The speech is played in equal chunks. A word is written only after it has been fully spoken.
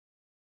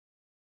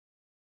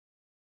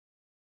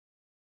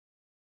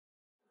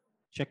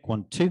Check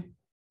 1, 2.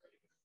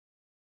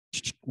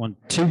 1,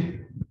 2.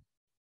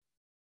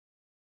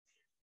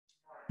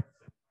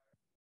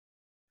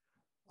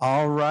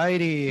 All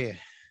righty.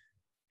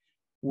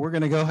 We're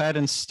going to go ahead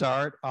and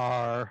start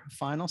our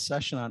final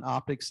session on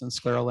optics and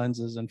scleral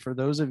lenses. And for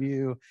those of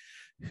you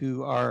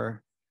who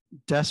are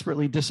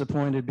desperately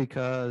disappointed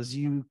because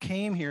you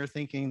came here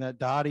thinking that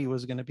Dottie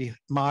was going to be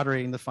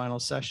moderating the final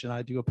session,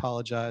 I do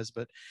apologize,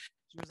 but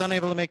she was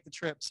unable to make the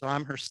trip, so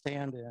I'm her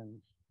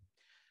stand-in.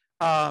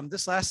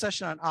 This last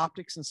session on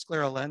optics and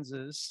scleral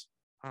lenses,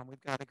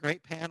 we've got a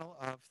great panel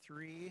of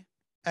 3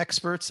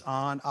 experts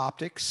on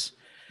optics.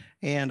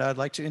 And I'd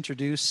like to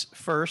introduce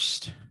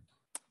first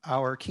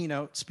our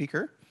keynote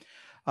speaker.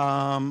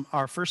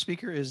 Our first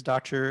speaker is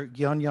Dr.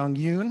 Gyun-Young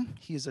Yoon.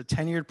 He's a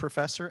tenured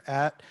professor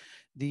at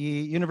the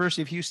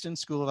University of Houston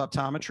School of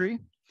Optometry.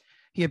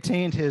 He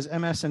obtained his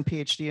MS and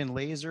PhD in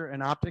laser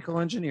and optical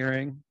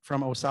engineering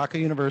from Osaka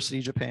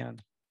University,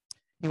 Japan.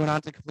 He went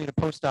on to complete a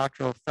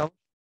postdoctoral fellowship.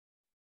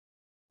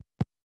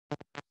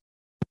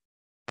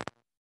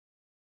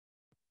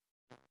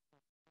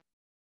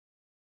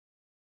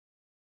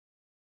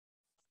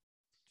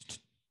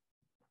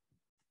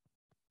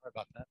 Sorry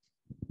about that.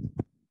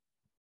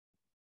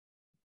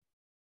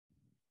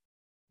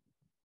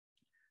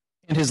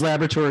 And his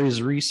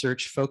laboratory's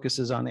research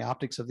focuses on the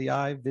optics of the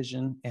eye,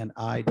 vision, and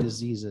eye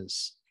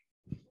diseases.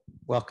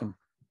 Welcome.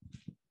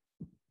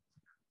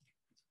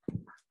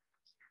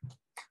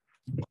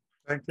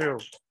 Thank you.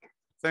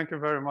 Thank you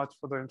very much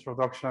for the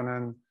introduction.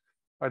 And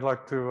I'd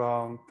like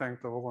to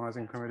thank the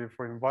organizing committee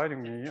for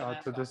inviting me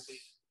to this.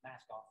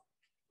 Mask off.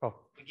 Oh.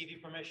 We give you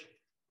permission.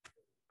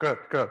 Good,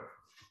 good.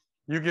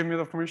 You give me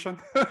the permission?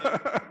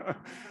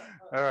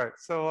 All right,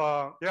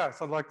 so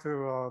yes, I'd like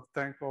to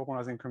thank the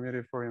organizing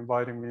committee for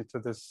inviting me to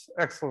this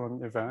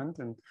excellent event.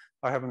 And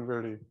I haven't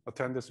really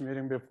attended this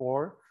meeting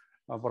before,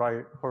 but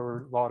I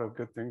heard a lot of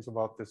good things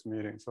about this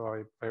meeting.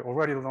 So I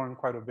already learned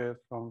quite a bit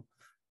from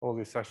all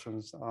these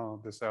sessions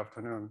this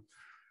afternoon.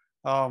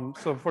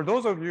 So for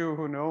those of you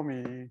who know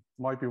me,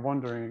 might be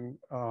wondering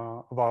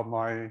about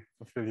my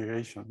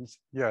affiliations.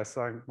 Yes,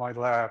 my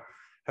lab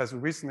has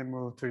recently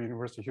moved to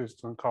University of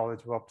Houston College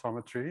of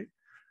Optometry.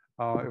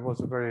 It was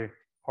a very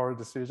hard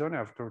decision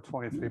after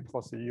 23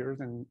 plus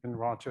years in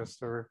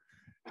Rochester,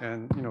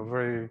 and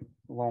very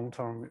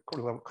long-term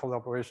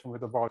collaboration with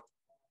the board.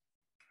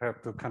 I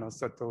have to kind of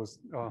set those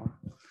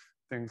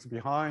things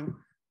behind,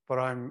 but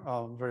I'm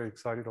very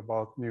excited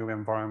about new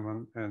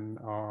environment and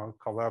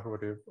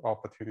collaborative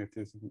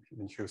opportunities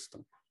in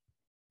Houston.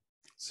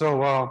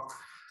 So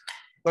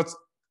let's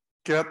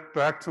get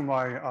back to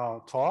my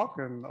talk,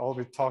 and I'll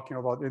be talking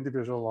about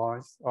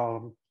individualized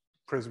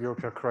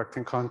presbyopia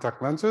correcting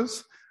contact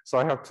lenses. So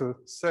I have to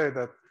say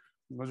that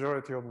the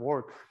majority of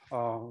work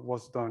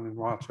was done in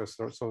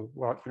Rochester. So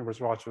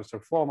University of Rochester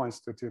Pharma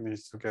Institute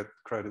needs to get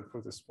credit for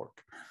this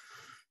work.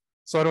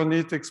 So I don't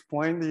need to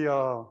explain the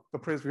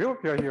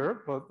presbyopia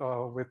here, but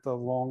with the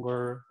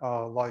longer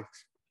life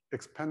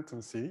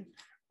expectancy,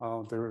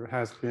 there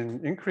has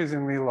been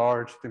increasingly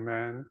large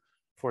demand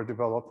for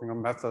developing a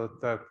method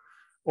that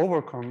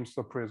overcomes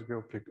the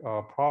presbyopic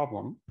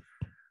problem.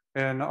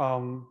 And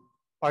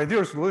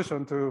ideal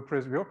solution to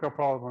presbyopia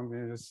problem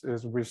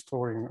is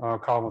restoring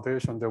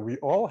accommodation that we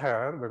all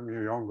had when we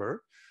were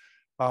younger.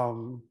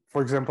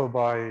 For example,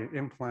 by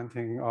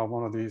implanting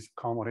one of these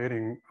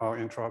accommodating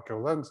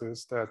intraocular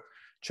lenses that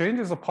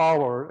changes the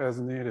power as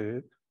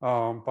needed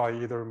by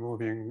either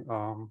moving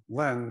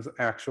lens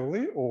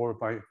actually or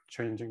by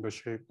changing the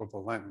shape of the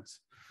lens.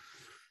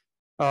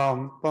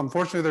 But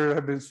unfortunately, there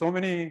have been so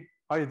many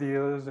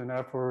ideas and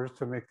efforts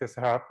to make this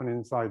happen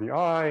inside the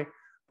eye.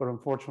 But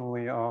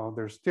unfortunately,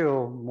 there's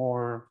still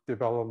more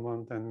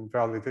development and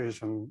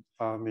validation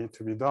need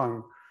to be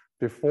done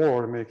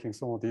before making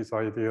some of these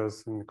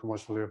ideas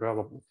commercially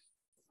available.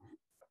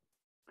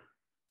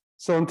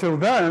 So until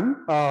then,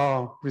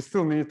 we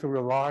still need to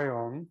rely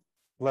on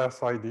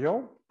less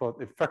ideal, but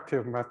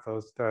effective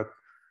methods that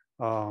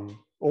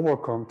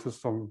overcome to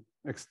some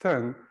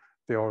extent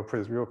the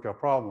presbyopia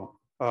problem,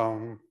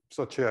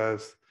 such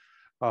as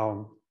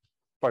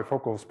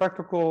bifocal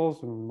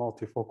spectacles and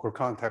multifocal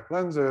contact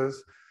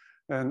lenses.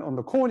 And on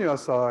the cornea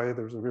side,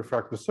 there's a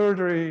refractive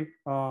surgery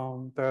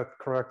that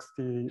corrects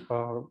the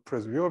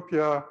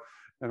presbyopia,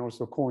 and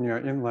also cornea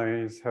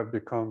inlays have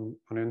become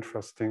an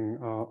interesting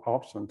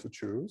option to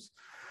choose.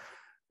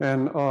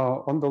 And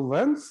on the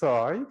lens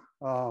side,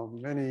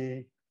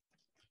 many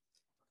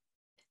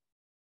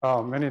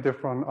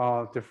different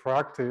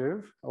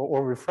diffractive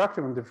or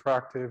refractive and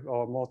diffractive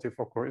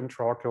multifocal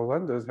intraocular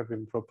lenses have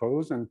been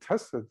proposed and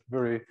tested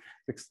very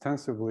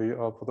extensively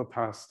for the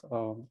past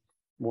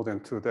more than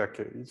 2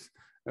 decades,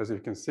 as you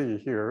can see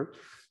here.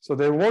 So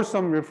there were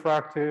some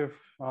refractive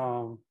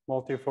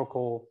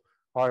multifocal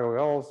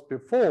IOLs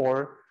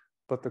before,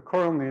 but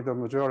currently the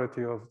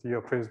majority of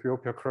the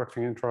presbyopia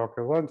correcting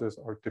intraocular lenses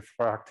are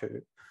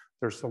diffractive.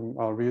 There's some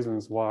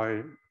reasons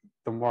why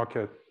the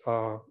market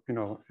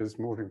is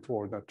moving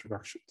toward that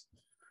direction.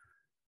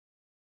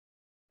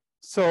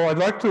 So I'd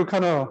like to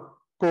kind of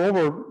go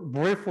over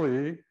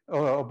briefly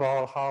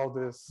about how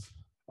this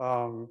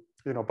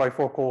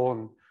bifocal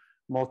and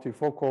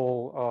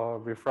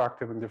multifocal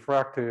refractive and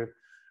diffractive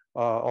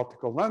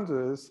optical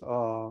lenses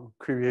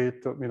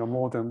create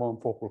more than one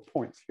focal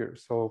point here.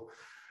 So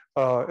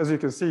as you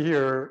can see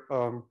here,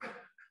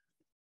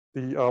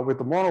 with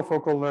the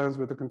monofocal lens,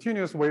 with the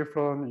continuous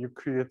wavefront, you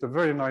create a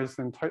very nice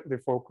and tightly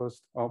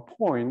focused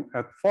point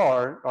at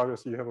far.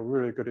 Obviously, you have a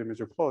really good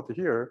image quality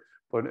here,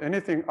 but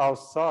anything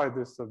outside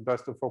this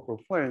best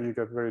focal plane, you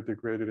get very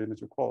degraded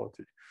image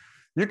quality.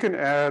 You can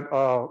add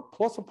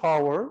plus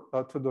power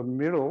to the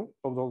middle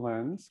of the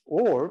lens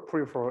or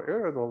peripheral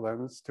area of the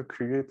lens to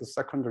create the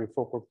secondary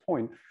focal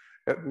point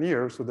at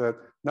near, so that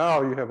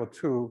now you have a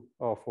two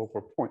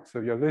focal point. So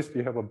at least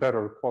you have a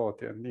better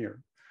quality at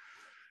near.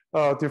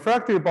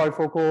 Diffractive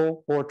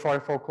bifocal or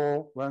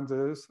trifocal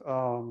lenses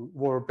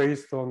were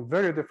based on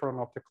very different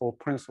optical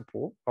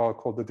principle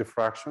called the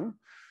diffraction.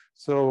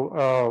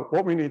 So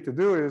what we need to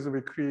do is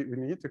we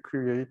need to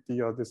create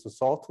this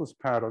sawtooth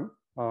pattern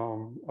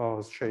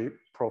shape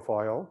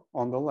profile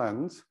on the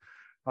lens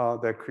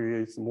that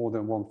creates more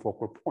than one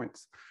focal point.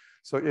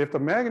 So if the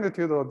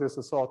magnitude of this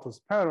sawtooth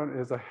pattern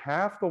is a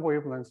half the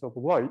wavelength of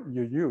light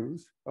you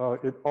use,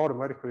 it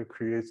automatically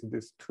creates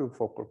these two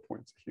focal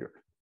points here.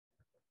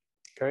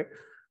 Okay,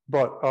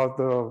 but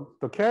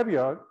the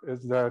caveat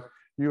is that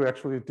you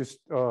actually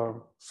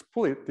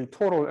split the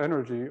total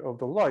energy of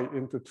the light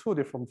into two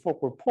different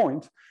focal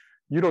points.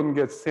 You don't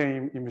get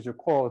same image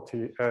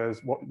quality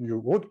as what you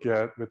would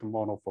get with the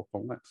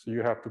monofocal lens. So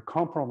you have to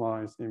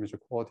compromise image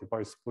quality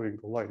by splitting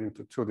the light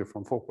into two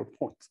different focal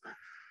points.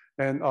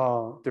 And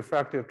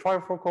diffractive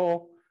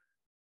trifocal,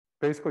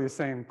 basically the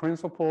same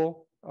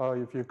principle.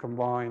 If you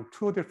combine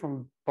two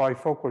different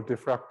bifocal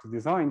diffractive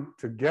design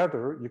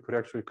together, you could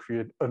actually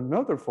create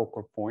another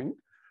focal point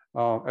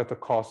at the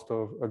cost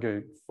of,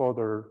 again,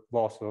 further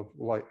loss of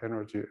light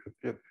energy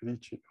at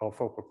each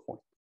focal point.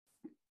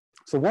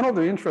 So one of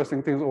the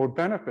interesting things or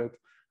benefit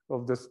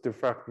of this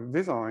diffractive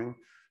design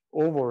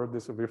over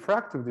this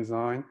refractive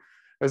design,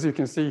 as you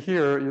can see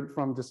here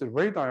from this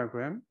ray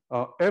diagram,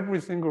 every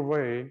single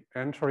ray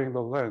entering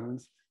the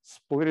lens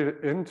split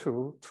it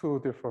into two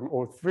different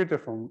or three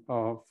different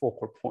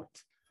focal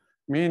points,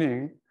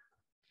 meaning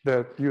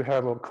that you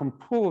have a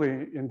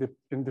completely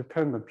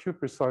independent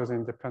pupil size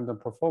independent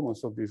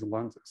performance of these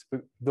lenses.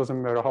 It doesn't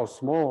matter how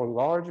small or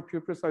large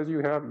pupil size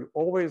you have, you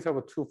always have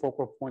a two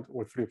focal point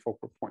or three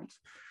focal points,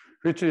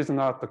 which is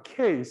not the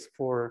case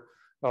for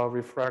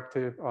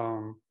refractive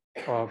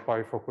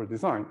bifocal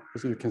design.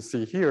 As you can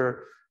see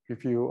here,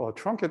 if you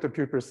truncate the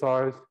pupil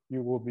size,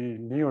 you will be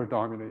near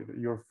dominated.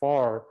 Your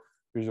far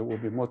vision will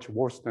be much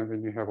worse than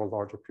when you have a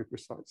larger pupil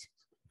size.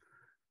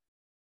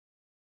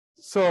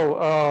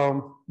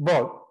 So,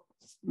 but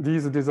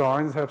these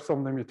designs have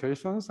some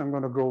limitations. I'm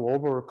going to go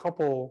over a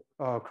couple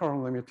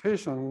current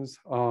limitations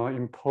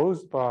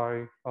imposed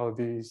by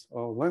these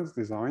lens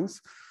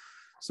designs.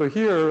 So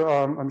here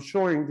I'm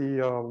showing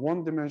the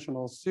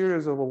one-dimensional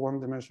series of a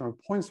one-dimensional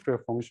point square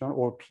function,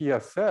 or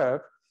PSF,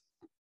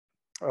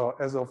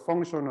 as a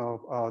function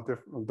of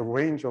the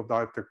range of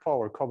dioptric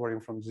power covering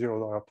from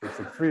 0 diopter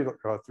to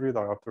 3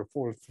 diopter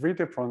for three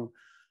different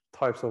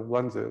types of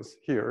lenses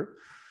here.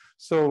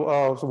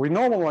 So, so we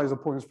normalize the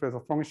point space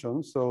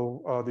function.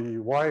 So the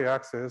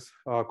y-axis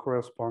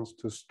corresponds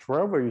to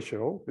Scleral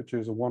ratio, which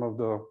is one of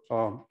the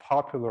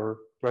popular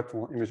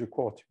retinal image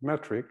quality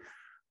metric,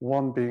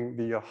 one being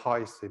the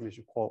highest image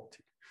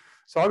quality.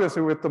 So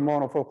obviously with the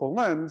monofocal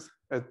lens,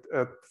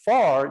 at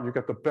far, you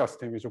get the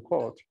best image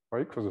quality,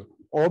 right? Because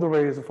all the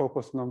rays are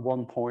focused on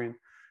one point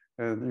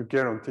and you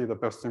guarantee the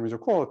best image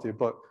quality.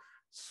 But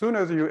as soon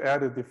as you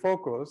added the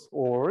focus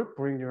or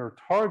bring your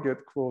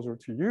target closer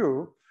to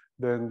you,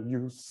 then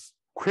you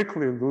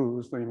quickly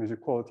lose the image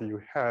quality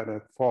you had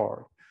at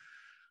far.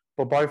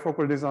 For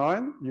bifocal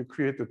design, you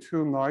create the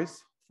two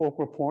nice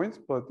focal points,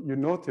 but you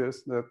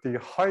notice that the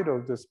height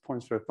of this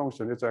point square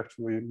function is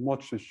actually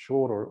much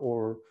shorter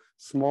or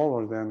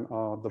smaller than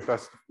the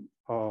best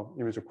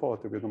image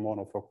quality with the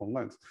monofocal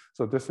lens.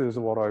 So this is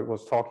what I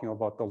was talking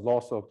about, the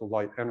loss of the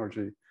light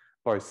energy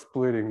by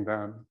splitting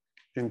them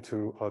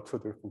into two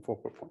different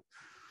focal points.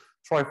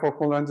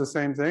 Trifocal lens, the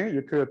same thing.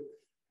 You could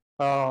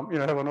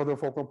have another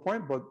focal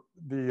point, but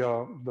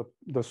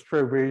the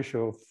stray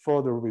ratio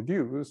further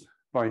reduced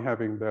by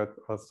having that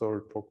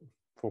third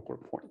focal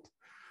point.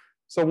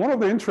 So one of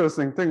the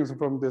interesting things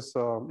from this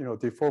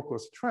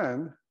defocus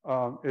trend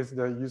is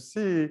that you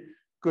see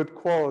good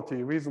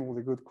quality,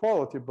 reasonably good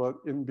quality, but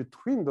in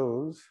between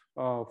those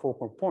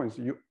focal points,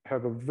 you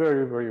have a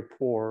very, very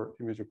poor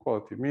image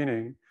quality,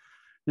 meaning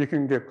you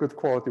can get good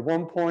quality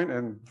one point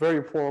and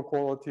very poor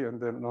quality and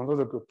then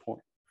another good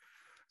point.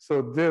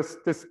 So this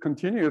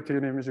discontinuity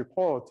in image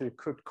quality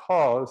could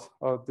cause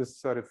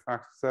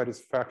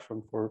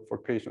dissatisfaction for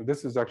patients.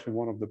 This is actually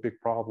one of the big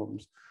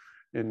problems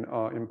in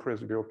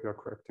presbyopia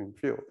correcting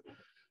field.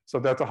 So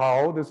that's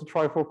how this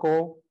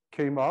trifocal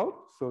came out.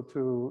 So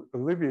to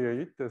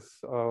alleviate this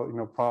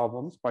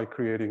problems by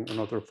creating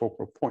another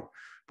focal point,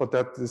 but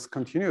that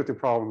discontinuity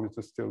problem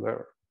is still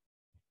there.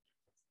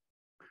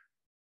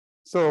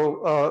 So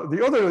the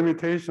other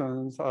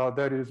limitations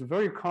that is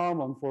very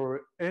common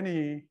for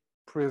any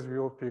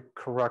presbyopic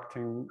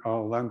correcting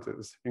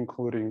lenses,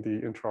 including the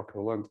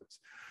intraocular lenses.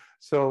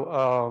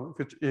 So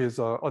which is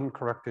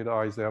uncorrected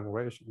eyes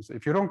aberrations.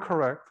 If you don't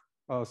correct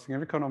a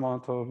significant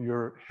amount of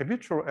your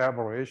habitual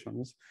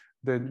aberrations,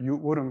 then you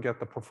wouldn't get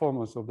the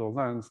performance of the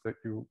lens that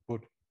you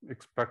would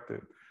expect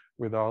it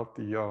without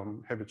the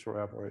habitual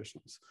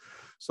aberrations.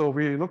 So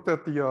we looked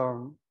at the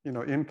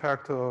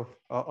impact of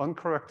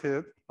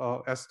uncorrected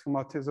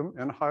astigmatism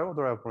and high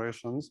order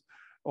aberrations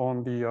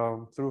on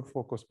the through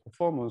focus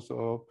performance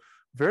of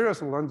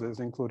various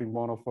lenses, including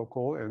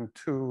monofocal and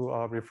two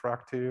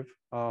diffractive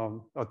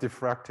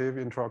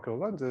intraocular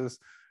lenses,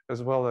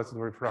 as well as the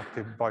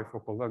refractive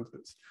bifocal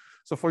lenses.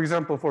 So for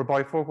example, for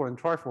bifocal and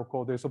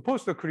trifocal, they're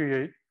supposed to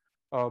create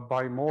a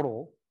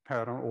bimodal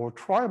pattern or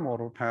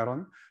trimodal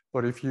pattern.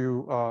 But if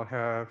you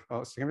have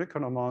a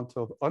significant amount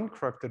of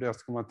uncorrected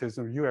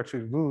astigmatism, you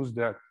actually lose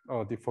that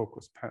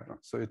defocus pattern.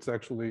 So it's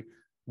actually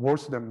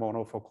worse than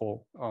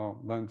monofocal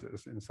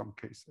lenses in some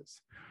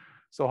cases.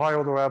 So high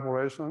order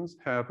aberrations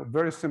have a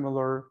very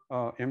similar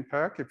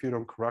impact if you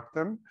don't correct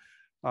them.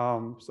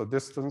 So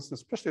distance,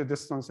 especially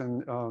distance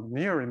and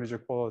near image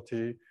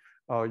quality,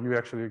 you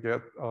actually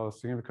get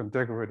significant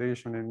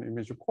degradation in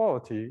image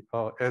quality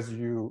as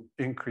you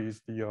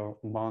increase the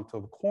amount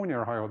of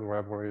corneal high order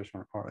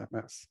aberration,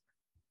 RMS.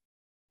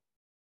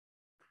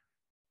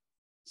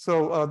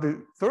 So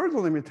the third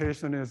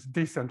limitation is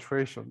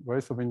decentration,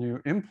 right? So when you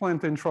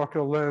implant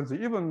intraocular lens,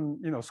 even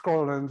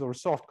Scleral lens or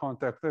soft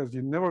contact lens,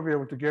 you never be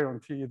able to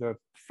guarantee that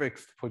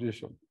fixed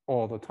position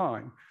all the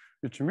time,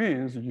 which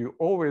means you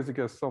always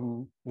get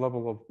some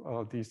level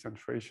of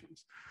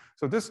decentrations.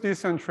 So this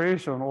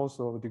decentration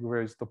also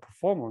degrades the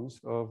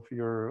performance of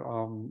your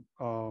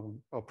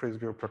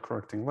presbyopia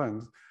correcting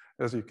lens,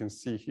 as you can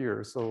see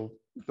here. So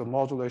the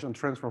modulation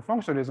transfer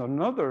function is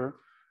another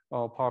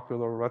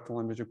popular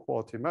retinal image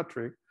quality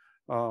metric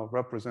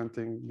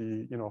representing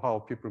the how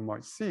people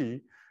might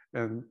see,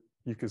 and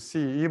you can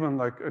see even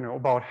like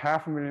about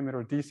 0.5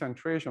 millimeter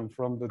decentration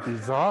from the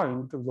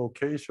designed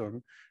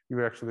location,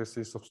 you actually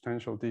see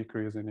substantial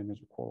decrease in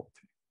image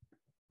quality.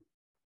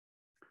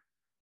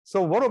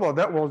 So what about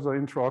that was the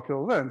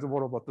intraocular lens?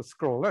 What about the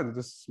Scleral lens?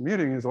 This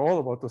meeting is all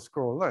about the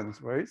Scleral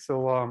lens, right?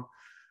 So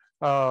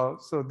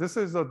so this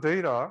is the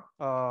data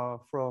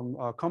from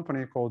a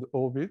company called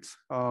Orbit.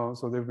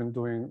 So they've been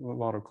doing a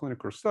lot of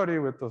clinical study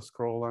with the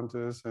Scleral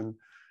lenses, and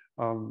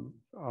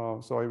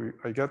so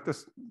I get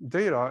this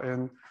data,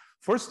 and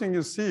first thing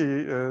you see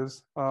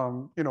is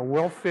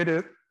well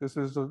fitted. This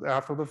is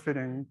after the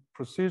fitting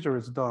procedure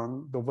is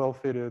done. The well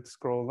fitted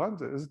Scleral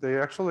lenses, they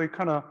actually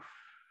kind of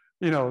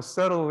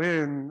settle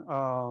in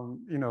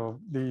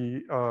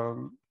the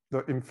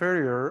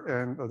inferior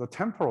and the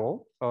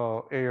temporal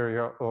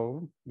area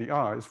of the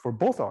eyes for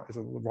both eyes,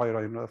 the right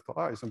eye and left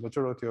eye. The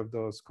majority of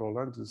the Scleral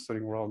lens is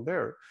sitting around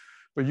there.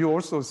 But you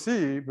also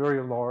see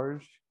very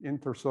large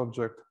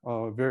intersubject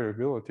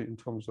variability in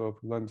terms of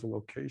lens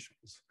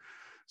locations.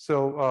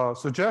 So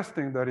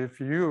suggesting that if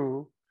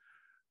you,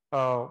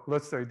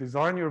 let's say,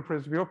 design your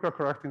presbyopia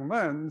correcting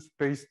lens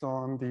based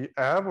on the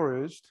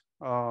averaged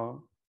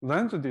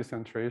lens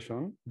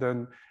decentration,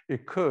 then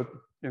it could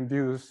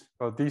induce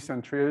a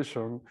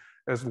decentration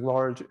as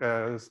large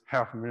as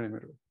 0.5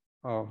 millimeter,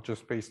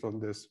 just based on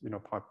this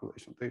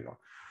population data,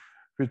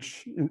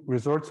 which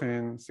results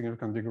in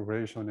significant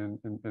degradation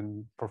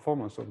in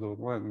performance of the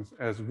lens,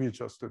 as we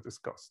just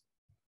discussed.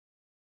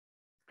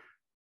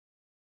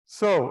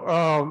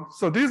 So,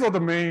 so these are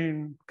the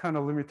main kind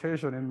of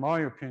limitation, in my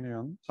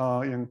opinion,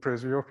 in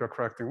presbyopia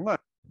correcting lens.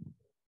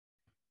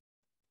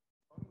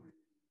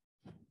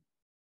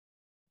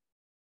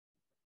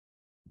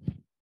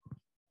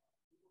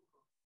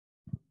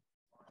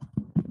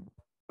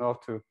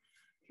 Off to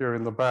here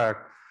in the back.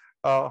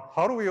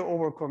 How do we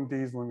overcome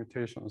these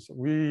limitations?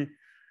 We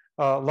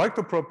like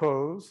to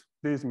propose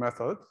these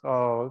methods.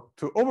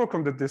 To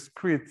overcome the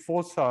discrete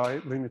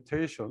foci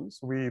limitations,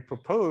 we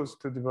propose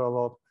to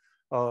develop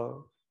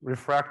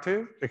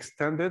refractive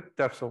extended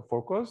depth of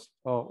focus,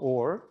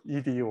 or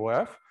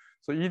EDOF.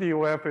 So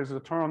EDOF is a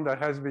term that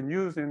has been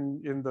used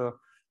in the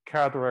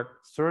cataract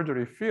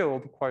surgery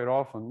field quite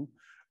often.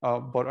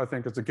 But I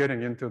think it's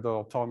getting into the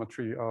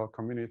optometry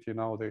community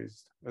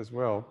nowadays as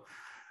well.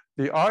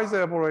 The eyes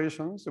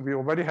aberrations, we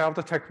already have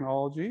the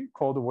technology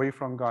called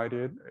wavefront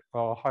guided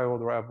high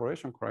order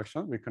aberration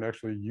correction. We can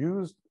actually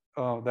use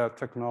that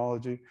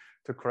technology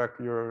to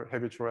correct your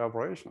habitual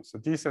aberrations. So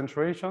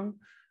decentration,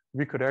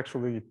 we could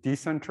actually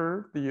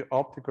decenter the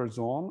optical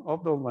zone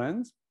of the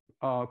lens,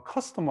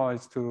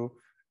 customized to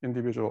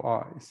individual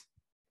eyes.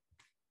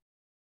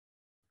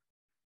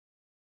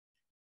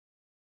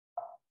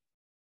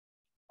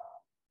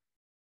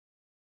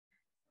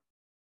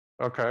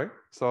 Okay,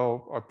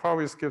 so I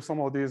probably skip some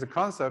of these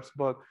concepts,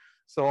 but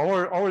so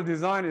our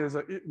design is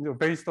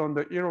based on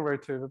the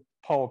iterative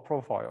power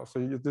profile.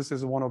 So this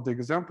is one of the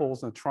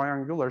examples, a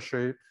triangular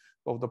shape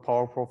of the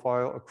power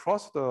profile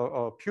across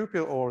the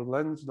pupil or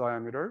lens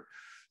diameter.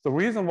 The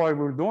reason why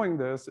we're doing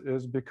this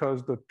is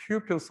because the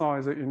pupil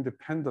size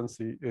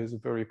independency is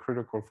very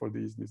critical for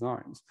these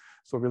designs.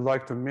 So we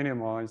like to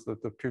minimize the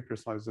pupil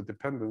size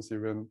dependency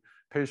when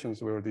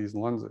patients wear these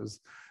lenses.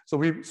 So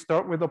we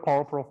start with the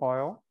power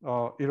profile,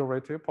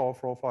 iterative power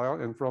profile,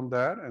 and from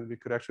that, and we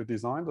could actually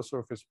design the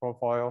surface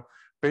profile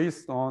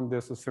based on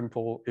these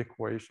simple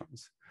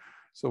equations.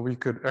 So we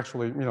could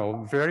actually,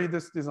 vary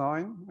this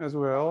design as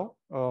well.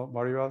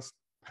 Maria,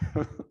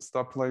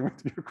 stop playing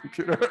with your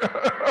computer.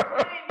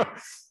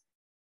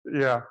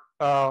 Yeah.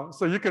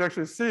 So you could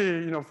actually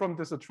see, from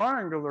this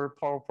triangular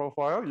power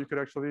profile, you could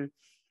actually,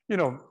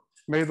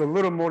 made a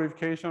little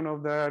modification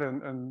of that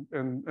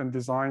and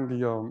design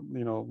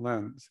the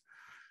lens.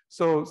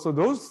 So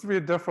those three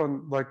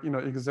different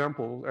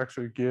examples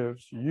actually give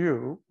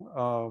you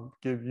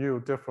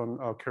different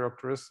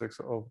characteristics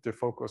of the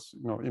focus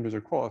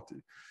image quality.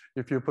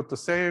 If you put the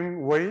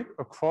same weight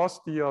across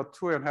the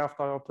 2.5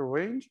 diopter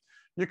range,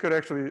 you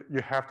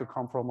have to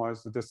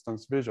compromise the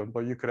distance vision,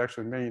 but you could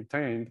actually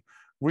maintain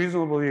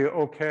reasonably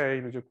okay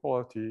image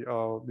quality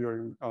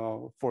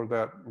for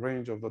that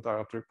range of the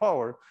dioptric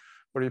power.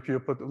 But if you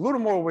put a little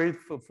more weight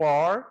for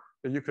far,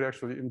 then you could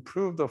actually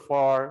improve the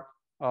far,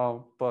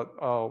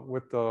 but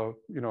with the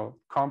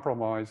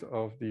compromise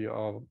of the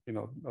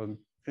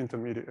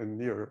intermediate and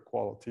near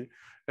quality,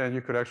 and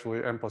you could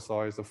actually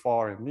emphasize the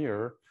far and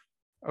near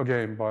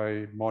again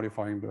by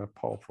modifying the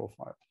power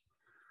profile.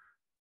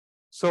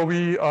 So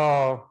we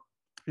further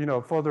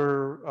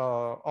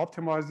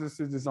optimize this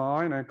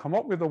design and come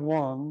up with the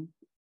one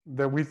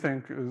that we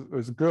think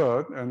is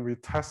good, and we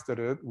tested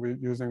it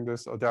using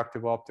this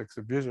adaptive optics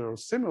visual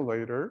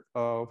simulator,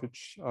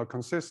 which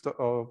consists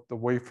of the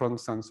wavefront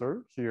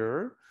sensor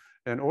here,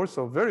 and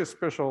also a very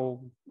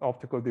special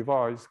optical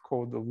device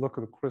called the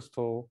liquid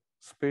crystal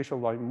spatial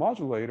light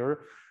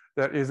modulator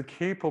that is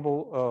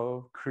capable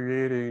of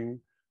creating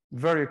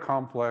very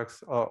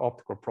complex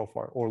optical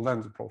profile or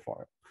lens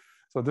profile.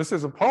 So this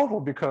is powerful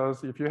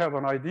because if you have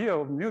an idea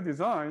of new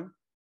design,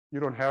 you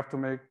don't have to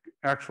make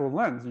actual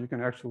lens. You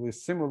can actually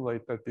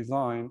simulate that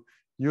design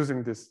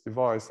using this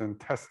device and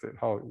test it,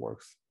 how it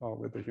works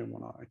with the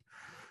human eye.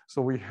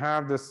 So we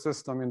have this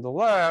system in the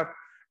lab,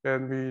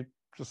 and we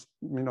just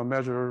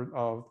measure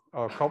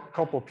a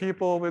couple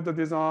people with the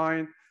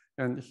design.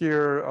 And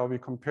here we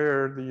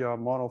compare the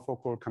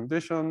monofocal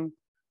condition,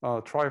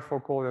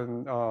 trifocal,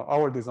 and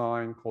our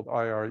design called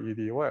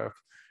IR-EDOF.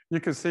 You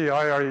can see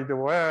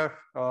IR-EDOF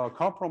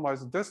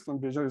compromised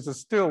distant vision is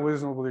still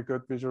reasonably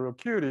good visual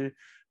acuity,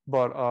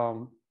 but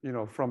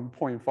from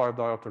 0.5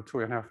 diopter to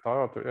 2.5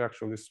 diopter,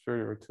 actually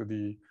superior to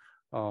the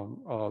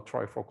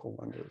trifocal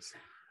lenses.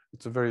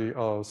 It's a very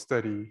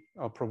steady,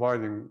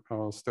 providing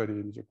steady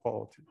image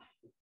quality.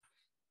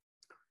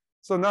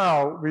 So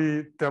now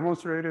we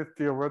demonstrated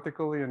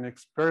theoretically and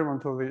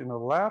experimentally in a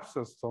lab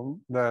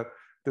system that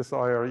this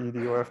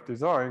IR-EDOF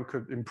design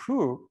could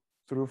improve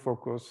through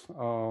focus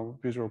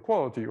visual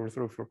quality or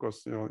through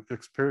focus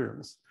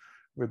experience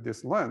with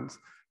this lens.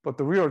 But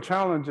the real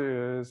challenge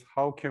is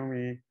how can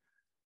we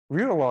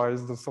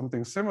realize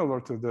something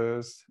similar to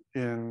this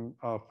in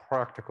a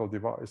practical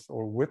device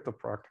or with the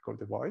practical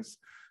device.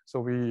 So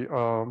we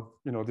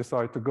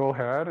decide to go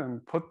ahead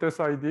and put this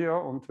idea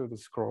onto the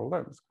Scleral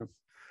Lens, because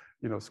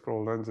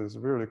Scleral Lens is a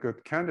really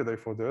good candidate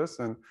for this.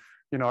 And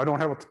I don't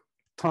have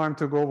time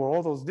to go over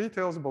all those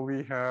details, but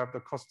we have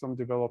the custom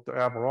developed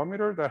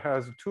aberrometer that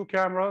has 2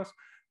 cameras,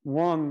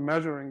 one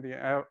measuring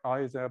the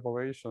eye's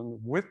aberration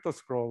with the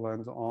Scleral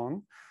Lens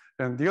on,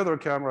 and the other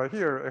camera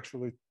here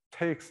actually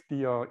takes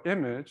the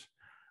image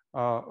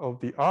of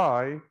the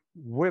eye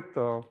with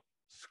the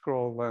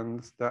Scleral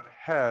Lens that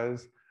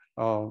has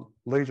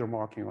laser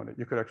marking on it.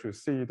 You could actually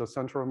see the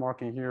central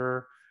marking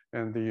here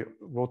and the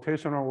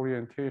rotational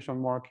orientation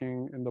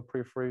marking in the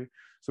periphery.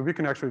 So we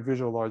can actually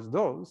visualize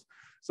those.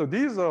 So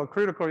these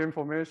critical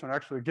information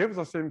actually gives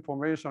us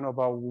information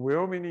about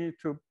where we need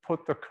to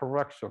put the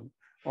correction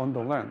on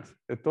the lens.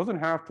 It doesn't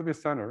have to be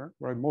center,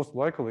 right? Most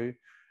likely,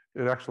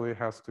 it actually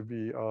has to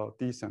be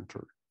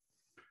decentered.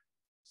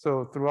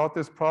 So throughout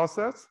this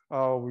process,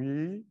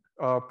 we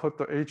put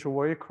the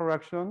HOA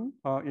correction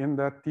in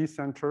that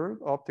decentered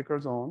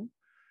optical zone.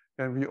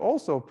 And we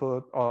also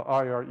put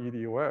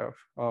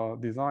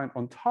IR-EDOF design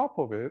on top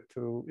of it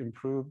to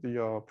improve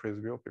the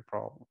presbyopia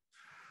problem.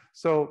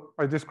 So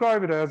I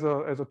describe it as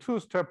a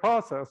 2-step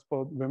process,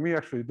 but when we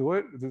actually do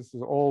it, this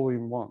is all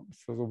in one.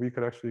 So we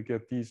could actually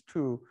get these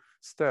 2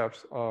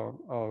 steps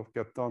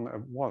get done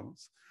at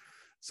once.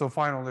 So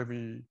finally,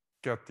 we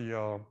get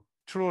the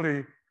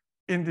truly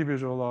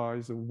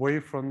individualized,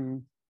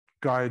 wavefront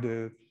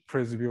guided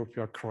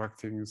presbyopia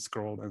correcting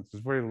Scleral Lens.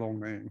 It's a very long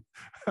name.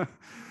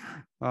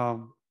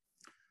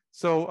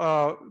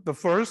 So the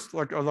first,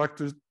 I'd like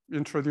to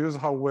introduce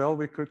how well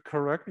we could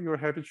correct your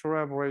habitual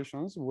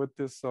aberrations with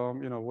this,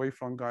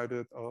 wavefront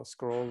guided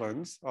Scleral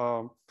Lens.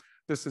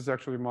 This is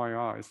actually my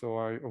eye, so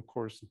I of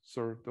course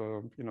served,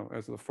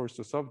 as the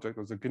first subject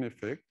as a guinea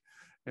pig,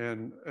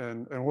 and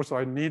also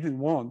I needed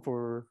one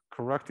for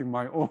correcting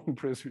my own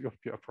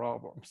presbyopia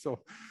problem. So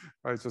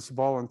I just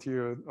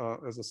volunteered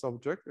as a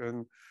subject,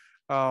 and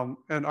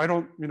And I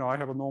don't, I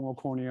have a normal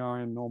cornea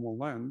and normal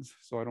lens,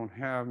 so I don't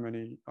have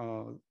many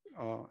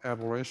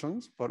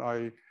aberrations, but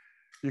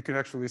you can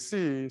actually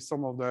see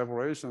some of the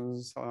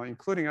aberrations,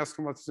 including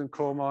astigmatism,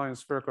 coma, and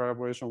spherical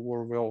aberration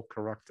were well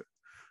corrected.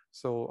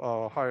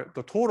 So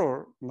the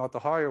total, not the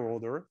higher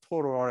order,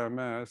 total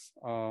RMS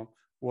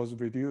was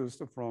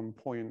reduced from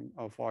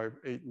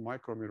 0.58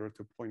 micrometer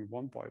to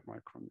 0.15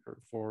 micrometer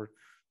for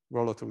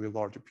relatively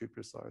larger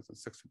pupil size at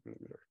 60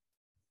 millimeter.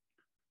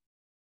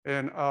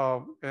 And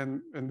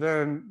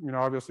then,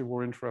 obviously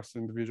we're interested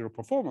in the visual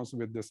performance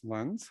with this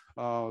lens.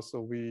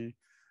 So we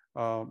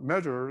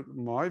measure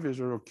my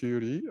visual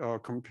acuity,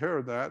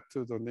 compare that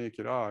to the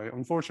naked eye.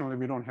 Unfortunately,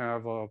 we don't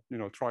have a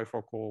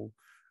trifocal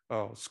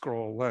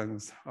scroll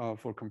lens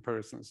for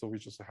comparison. So we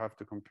just have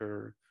to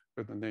compare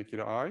with the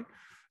naked eye.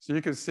 So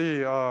you can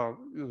see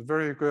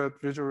very good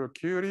visual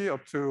acuity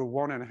up to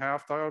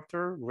 1.5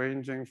 diopter,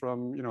 ranging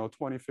from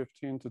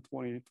 2015 to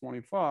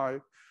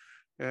 2025.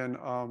 And 2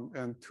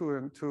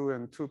 and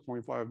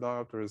 2.5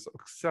 diopter is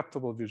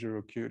acceptable visual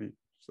acuity.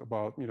 So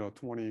about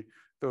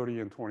 2030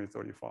 and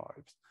 2035.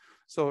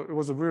 So it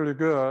was a really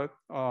good,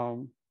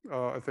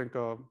 I think,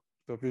 the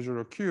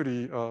visual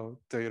acuity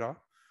data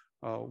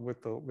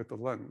with the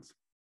lens.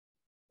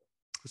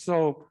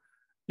 So,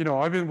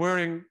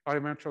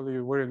 I'm actually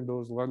wearing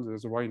those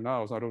lenses right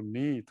now, so I don't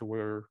need to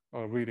wear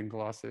reading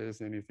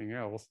glasses, anything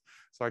else.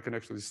 So I can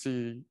actually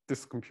see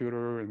this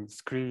computer and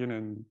screen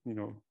and,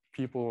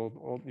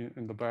 people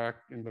in the back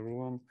in the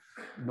room,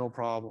 no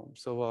problem.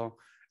 So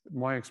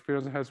my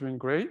experience has been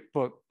great,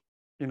 but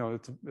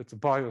it's a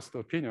biased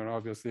opinion.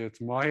 Obviously,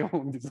 it's my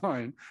own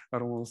design. I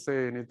don't want to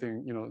say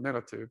anything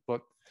negative,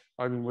 but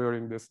I've been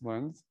wearing this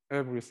lens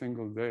every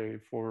single day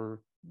for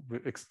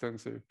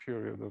extensive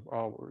period of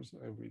hours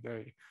every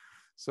day.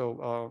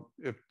 So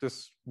if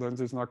this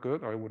lens is not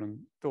good, I wouldn't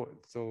do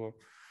it. So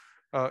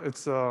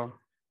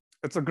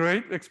it's a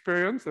great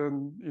experience,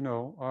 and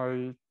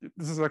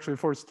this is actually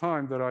the first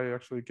time that I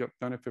actually get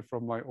benefit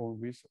from my own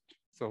research.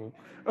 So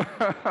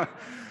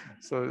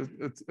so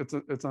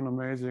it's an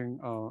amazing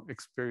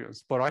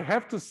experience. But I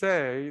have to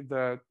say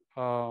that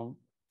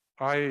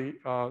I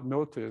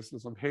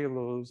noticed some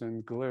halos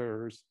and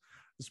glares,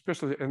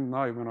 especially at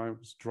night when I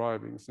was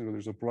driving. So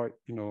there's a bright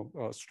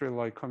straight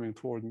light coming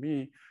toward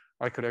me,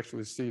 I could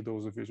actually see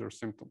those visual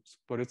symptoms,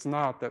 but it's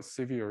not that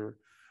severe.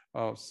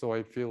 So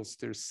I feel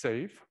still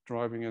safe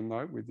driving at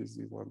night with these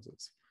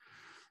lenses.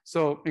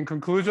 So in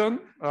conclusion,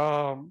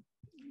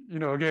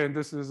 again,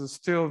 this is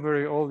still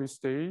very early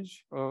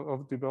stage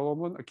of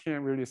development. I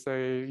can't really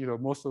say,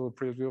 most of the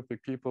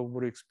presbyopic people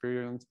would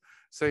experience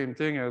same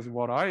thing as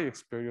what I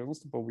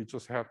experienced, but we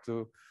just have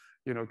to,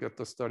 get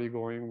the study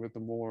going with the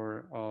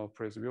more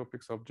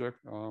presbyopic subject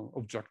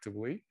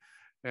objectively.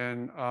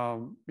 And,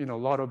 a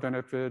lot of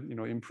benefit,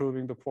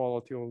 improving the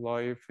quality of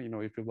life,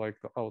 if you like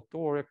the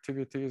outdoor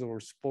activities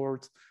or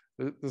sports,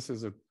 this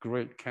is a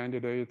great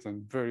candidate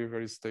and very,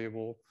 very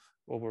stable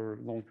over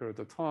a long period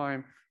of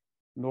time.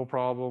 No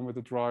problem with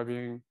the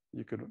driving.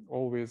 You could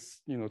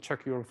always,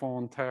 check your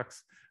phone,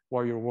 text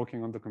while you're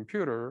working on the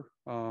computer.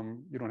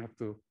 You don't have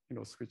to,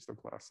 switch the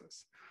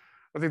glasses.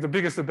 I think the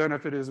biggest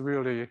benefit is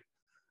really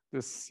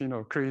this,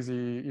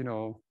 crazy,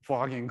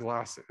 fogging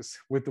glasses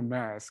with the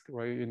mask,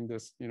 right, in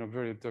this,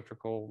 very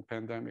difficult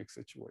pandemic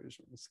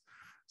situations.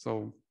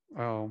 So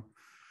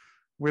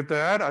with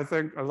that, I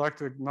think I'd like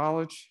to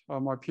acknowledge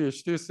my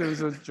PhD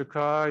students,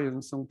 Jakai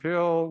and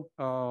Sung-pil.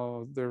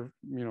 They're,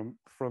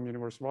 from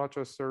University of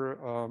Rochester,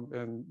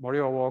 and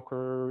Maria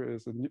Walker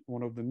is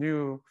one of the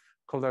new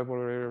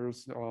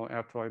collaborators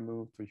after I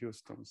moved to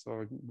Houston. So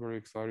I'm very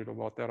excited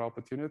about that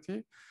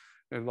opportunity.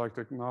 I'd like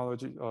to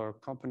acknowledge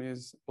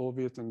companies,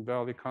 Ovid and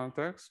Valley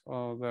Contacts,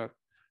 that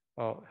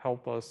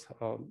help us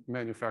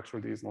manufacture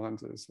these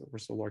lenses. I'd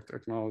also like to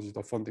acknowledge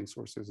the funding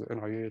sources,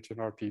 NIH and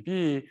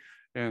RPB,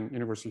 and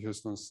University of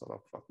Houston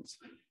setup funds.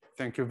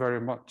 Thank you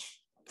very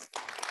much.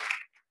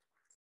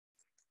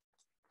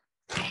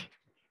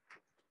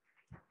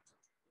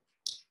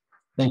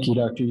 Thank you,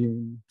 Dr.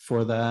 Yoon,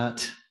 for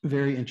that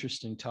very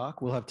interesting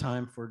talk. We'll have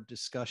time for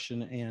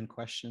discussion and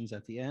questions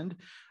at the end.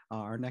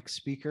 Our next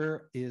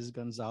speaker is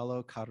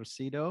Gonzalo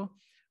Carricito.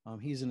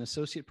 He's an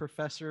associate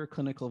professor,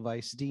 clinical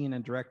vice dean,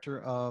 and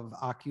director of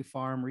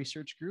OcuPharm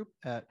Research Group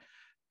at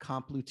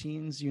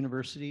Complutense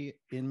University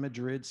in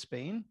Madrid,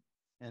 Spain.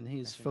 And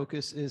his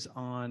focus is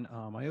on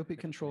myopia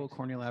control,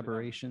 corneal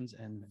aberrations,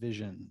 and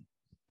vision.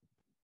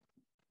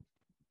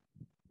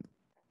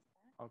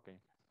 Okay.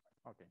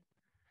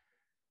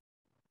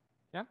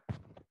 Yeah,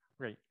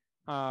 great.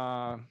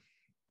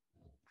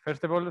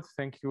 First of all,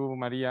 thank you,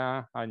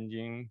 Maria and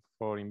Jean,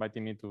 for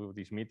inviting me to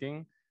this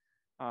meeting.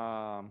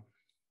 Now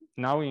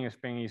in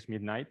Spain is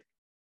midnight.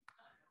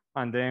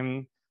 And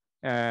then,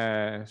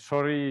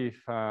 sorry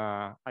if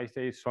I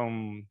say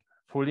some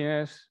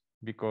foolishness,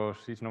 because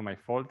it's not my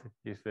fault,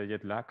 it's the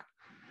jet lag.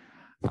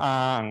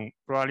 And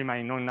probably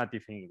my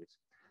non-native English.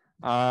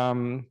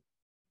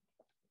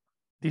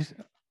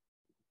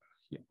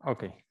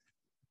 Okay.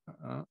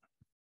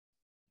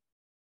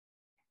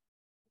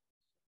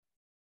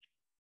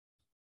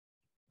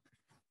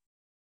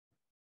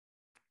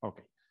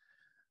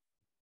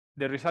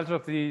 The results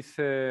of this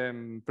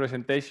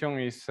presentation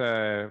is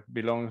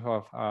belongs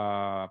of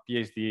a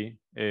PhD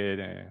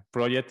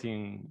project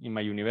in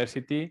my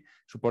university,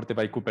 supported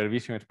by Cooper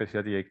Vision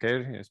Specialty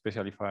Care,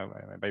 especially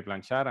by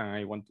Blanchard. And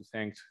I want to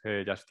thank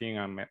Justine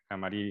and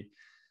Marie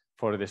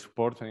for the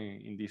support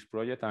in this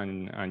project,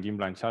 and Jim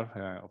Blanchard,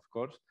 of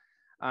course,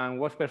 and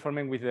was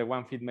performing with the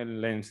one female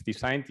lens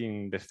designed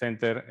in the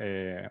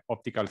center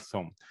optical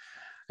zone.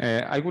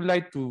 I would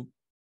like to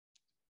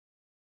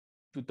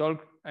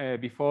talk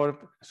before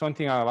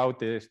something about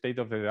the state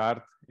of the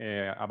art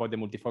about the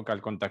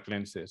multifocal contact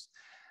lenses.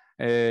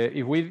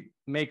 If we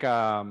make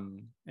a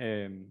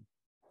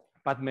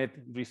PubMed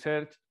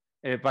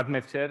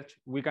search,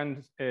 we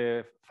can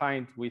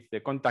find with the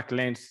contact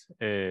lens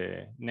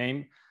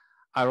name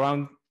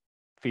around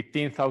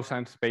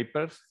 15,000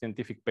 papers,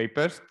 scientific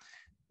papers.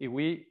 If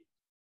we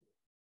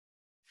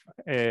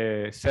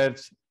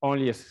search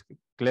only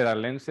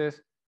scleral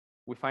lenses,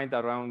 we find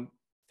around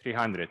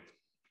 300.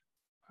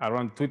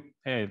 Around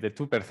the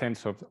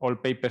 2% of all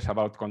papers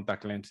about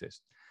contact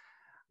lenses.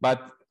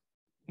 But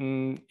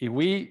if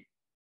we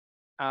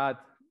add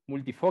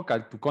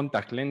multifocal to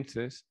contact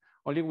lenses,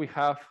 only we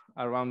have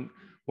around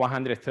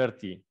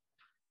 130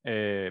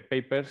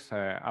 papers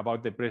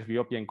about the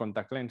presbyopia in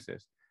contact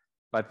lenses.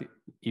 But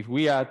if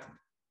we add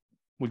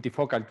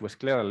multifocal to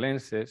scleral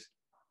lenses,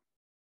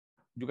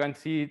 you can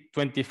see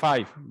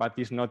 25, but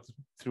it's not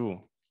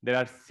true. There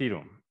are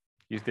 0.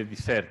 It's the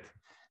desert,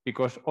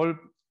 because all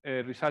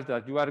results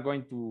that you are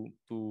going to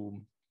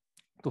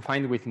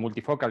find with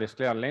multifocal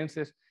scleral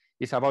lenses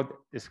is about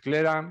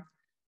sclera,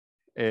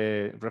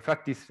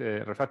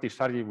 refractive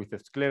surgery with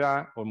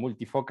sclera, or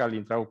multifocal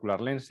intraocular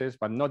lenses,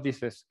 but not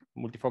these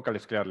multifocal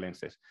scleral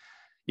lenses.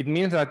 It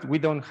means that we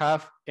don't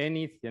have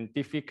any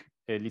scientific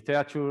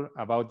literature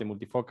about the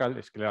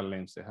multifocal scleral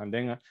lenses. And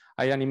then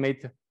I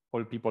animate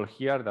all people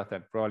here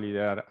that probably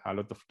there are a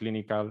lot of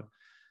clinical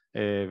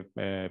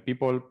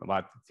people,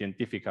 but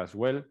scientific as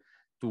well,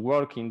 to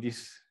work in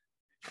this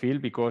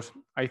field, because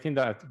I think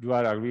that you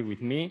are agree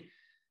with me.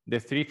 The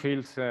 3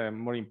 fields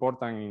more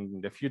important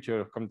in the future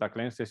of contact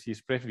lenses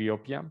is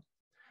presbyopia,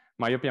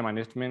 myopia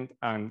management,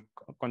 and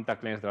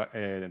contact lens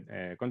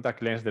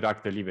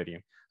drug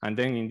delivery. And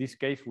then in this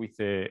case, with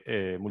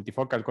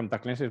multifocal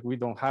contact lenses, we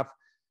don't have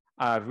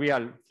a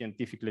real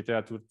scientific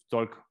literature to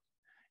talk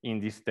in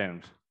these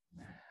terms.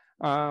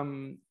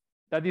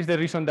 That is the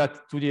reason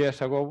that 2 years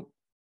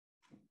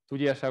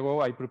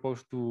ago, I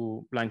proposed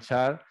to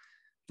Blanchard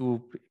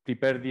to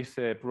prepare this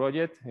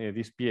project,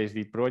 this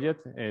PhD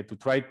project, to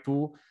try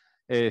to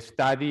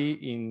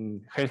study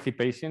in healthy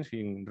patients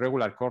in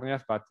regular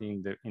corneas, but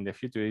in the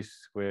future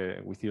is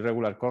with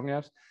irregular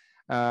corneas,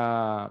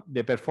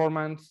 the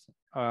performance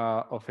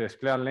of a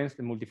scleral lens,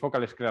 the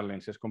multifocal scleral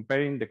lenses,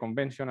 comparing the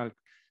conventional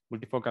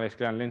multifocal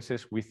scleral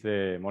lenses with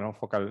the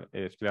monofocal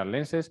scleral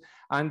lenses,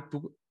 and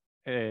to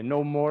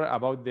know more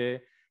about the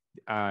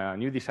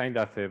new design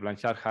that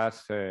Blanchard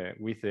has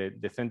with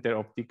the center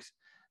optics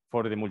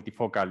for the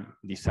multifocal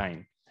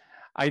design.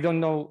 I don't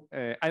know,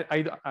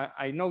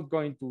 I'm not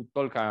going to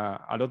talk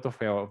a lot of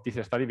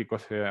this study,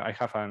 because I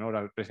have an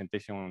oral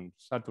presentation on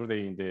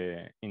Saturday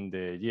in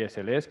the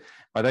GSLS,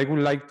 but I would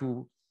like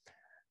to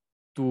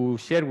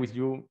share with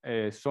you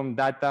some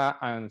data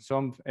and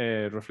some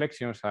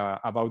reflections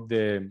about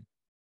the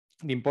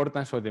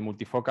importance of the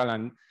multifocal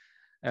and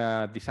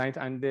designs,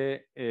 and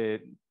the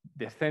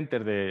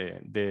center,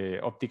 the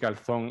optical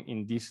zone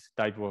in this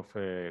type of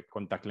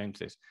contact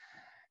lenses.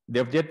 The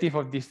objective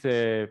of this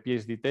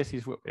PhD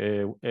thesis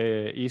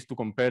is to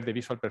compare the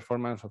visual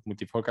performance of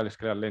multifocal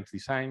scleral lens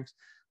designs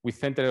with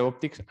center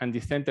optics and the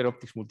center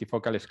optics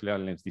multifocal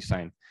scleral lens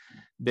design.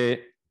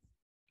 The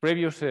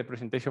previous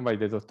presentation by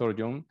the Dr.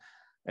 Young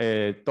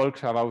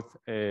talks about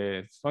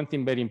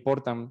something very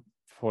important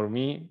for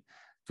me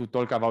to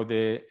talk about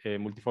the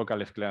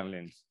multifocal scleral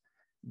lens.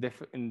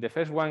 The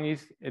first one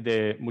is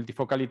the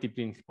multifocality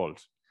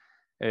principles.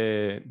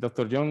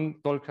 Dr.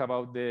 Young talks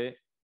about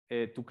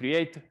to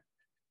create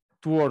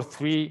 2 or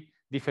 3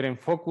 different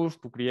focus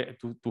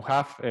to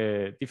have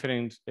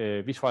different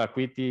visual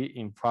acuity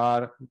in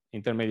far,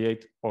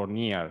 intermediate, or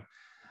near.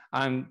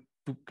 And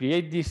to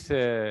create this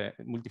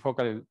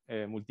multifocal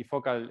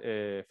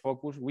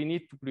focus, we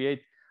need to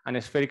create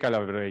an spherical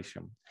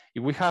aberration.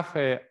 If we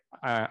have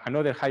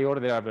another high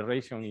order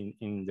aberration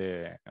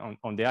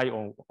on the eye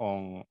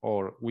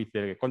or with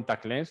the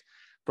contact lens,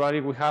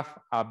 probably we have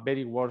a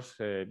very worse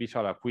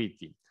visual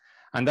acuity.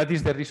 And that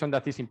is the reason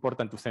that it's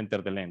important to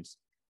center the lens.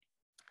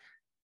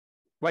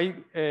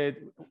 Why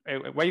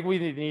we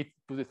need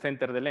to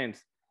center the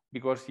lens?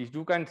 Because if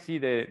you can see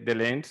the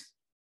lens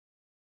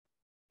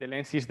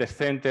is the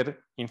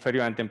center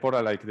inferior and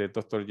temporal, like the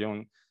Dr.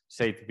 John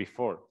said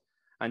before.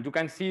 And you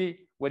can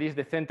see where is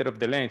the center of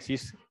the lens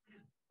is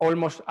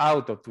almost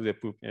out of to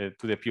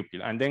the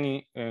pupil. And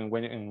then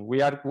when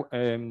we are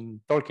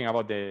talking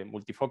about the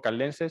multifocal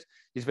lenses,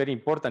 it's very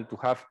important to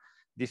have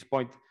this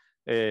point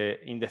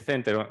in the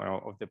center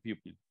of the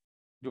pupil.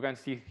 You can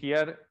see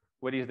here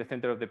where is the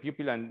center of the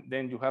pupil, and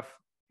then you have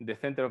the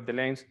center of the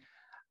lens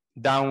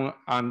down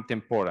and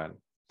temporal.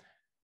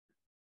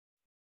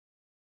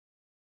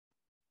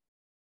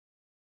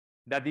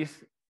 that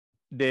is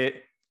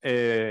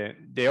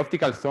the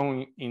optical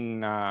zone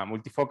in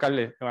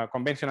multifocal,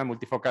 conventional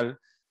multifocal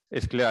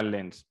scleral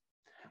lens.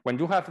 When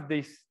you have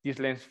this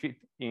lens fit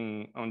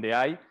on the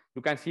eye,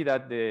 you can see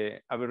that the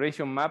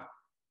aberration map,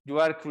 you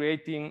are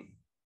creating,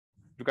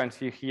 you can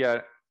see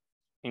here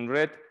in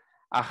red,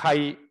 a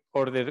high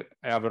order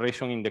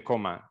aberration in the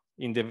coma,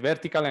 in the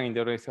vertical and in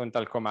the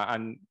horizontal coma,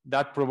 and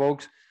that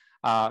provokes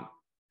a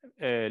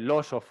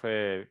loss of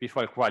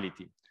visual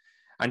quality.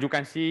 And you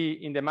can see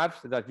in the maps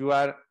that you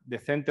are the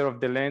center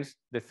of the lens,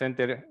 the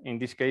center in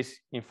this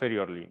case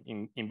inferiorly,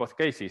 in both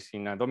cases,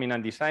 in a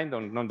dominant design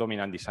or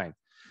non-dominant design.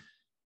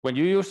 When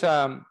you use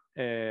a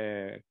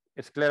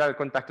scleral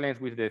contact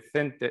lens with the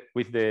center,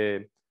 with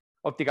the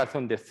optical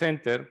zone the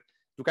center,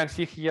 you can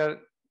see here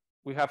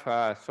we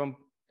have some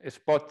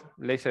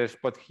laser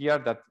spot here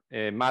that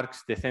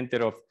marks the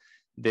center of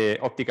the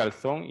optical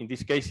zone. In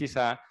this case, is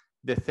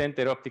the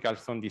center optical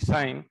zone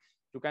design.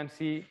 You can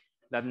see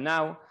that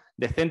now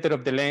the center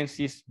of the lens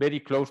is very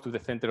close to the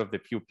center of the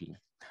pupil.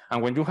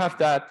 And when you have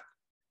that,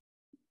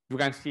 you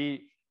can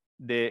see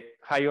the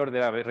high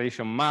order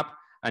aberration map,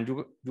 and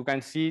you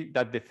can see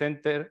that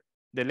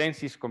the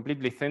lens is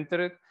completely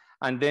centered,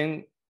 and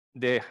then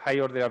the high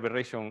order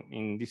aberration,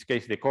 in this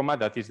case, the coma,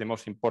 that is the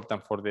most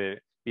important for the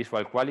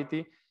visual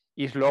quality,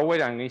 is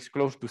lower and is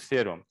close to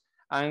zero.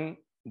 And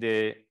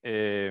the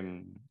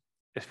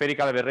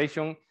spherical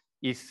aberration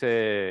is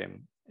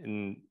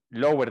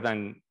lower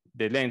than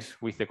the lens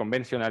with the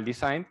conventional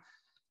design,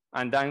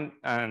 and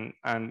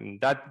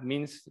that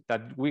means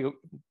that we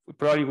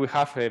probably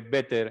have a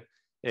better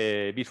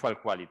visual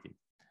quality.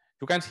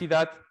 You can see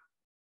that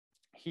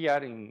here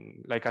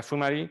in like a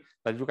summary,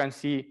 that you can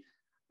see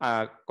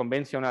a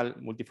conventional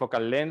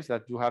multifocal lens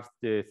that you have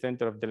the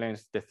center of the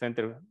lens, the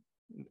center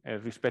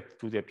respect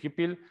to the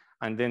pupil,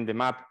 and then the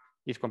map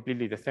is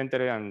completely the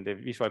center, and the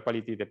visual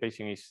quality of the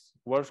patient is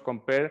worse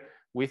compared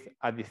with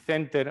a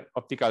decenter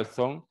optical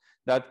zone,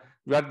 that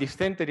you are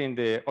decentering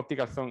the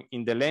optical zone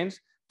in the lens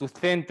to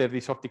center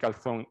this optical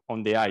zone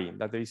on the eye.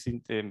 That is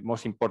the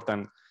most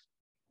important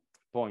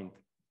point.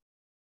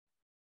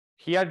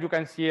 Here you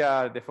can see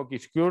the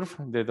focus curve.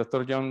 The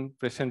Dr. John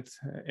presents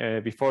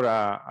before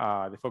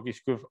the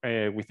focus curve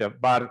with a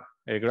bar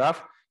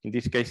graph. In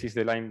this case, is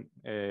the line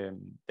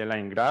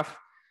graph.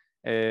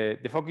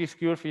 The focus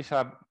curve is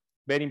a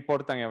very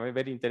important and a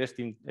very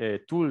interesting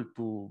tool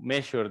to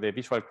measure the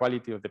visual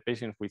quality of the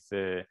patient with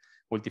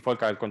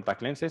multifocal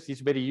contact lenses.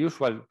 It's very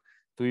usual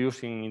to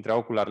use in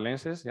intraocular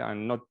lenses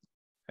and not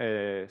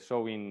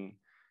so in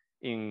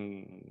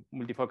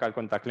multifocal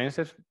contact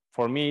lenses.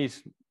 For me,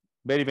 it's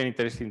very, very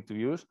interesting to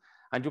use.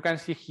 And you can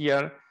see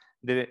here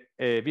the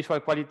visual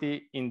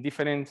quality in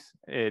different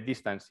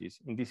distances.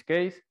 In this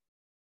case,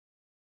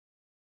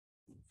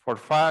 for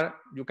far,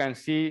 you can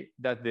see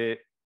that the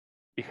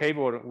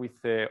behavior with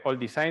all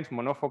designs,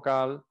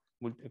 monofocal,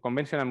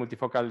 conventional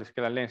multifocal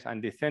scleral lens,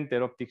 and the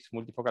center optics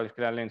multifocal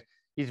scleral lens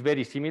is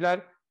very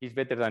similar. It's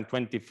better than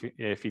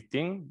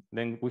 2015.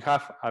 Then we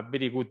have a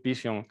very good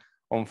vision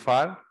on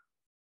far.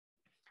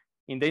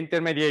 In the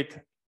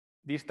intermediate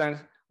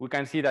distance, we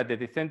can see that the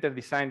decenter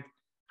design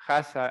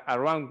has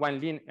around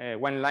one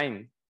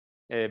line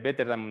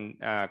better than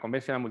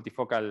conventional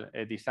multifocal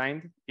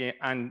design,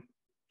 and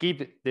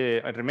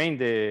remain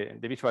the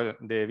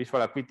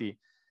visual acuity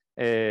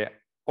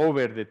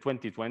over the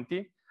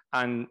 20/20,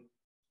 and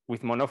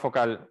with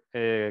monofocal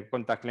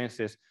contact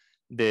lenses,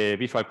 the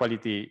visual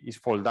quality is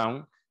fall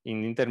down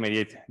in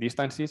intermediate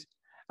distances,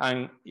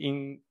 and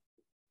in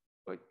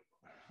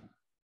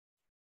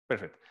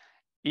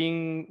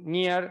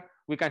near,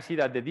 we can see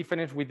that the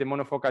difference with the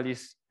monofocal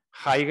is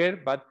higher,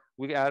 but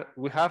we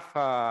have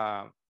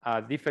a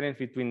difference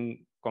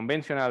between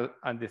conventional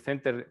and the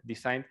center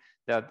design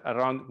that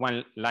around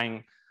one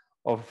line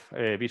of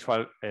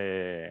visual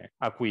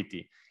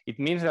acuity. It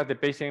means that the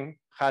patient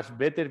has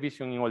better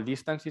vision in all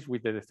distances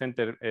with the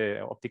center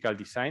optical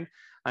design,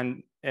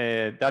 and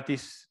that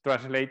is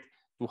translate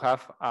to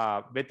have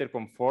a better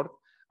comfort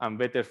and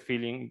better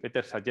feeling,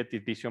 better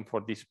subjective vision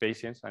for these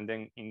patients. And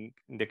then in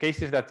the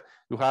cases that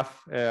you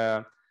have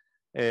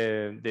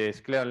the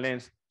scleral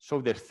lens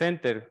show the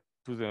center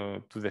to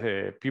the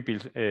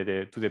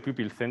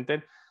pupil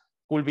center,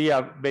 could be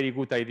a very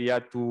good idea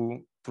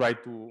to try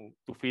to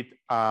fit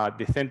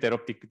the center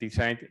optic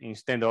design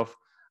instead of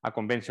a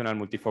conventional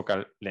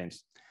multifocal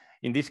lens.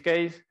 In this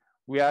case,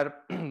 we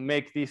are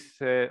make this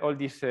all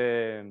this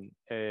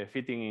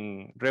fitting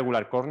in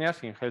regular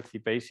corneas in healthy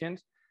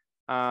patients.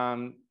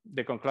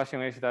 The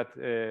conclusion is that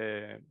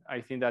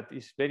I think that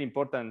it's very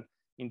important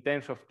in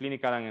terms of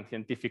clinical and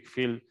scientific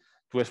field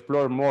to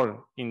explore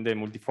more in the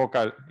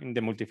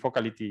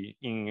multifocality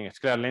in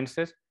scleral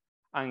lenses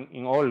and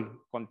in all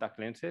contact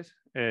lenses.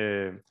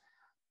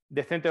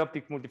 The center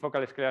optic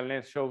multifocal scleral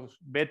lens shows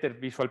better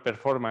visual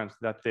performance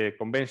than the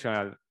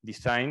conventional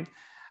design.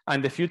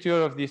 And the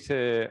future of this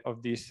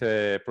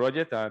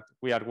project that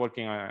we are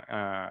working on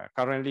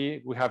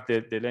currently, we have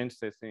the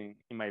lenses in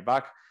my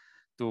bag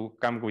to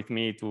come with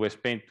me to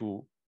Spain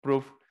to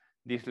prove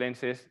these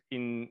lenses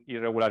in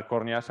irregular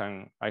corneas,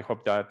 and I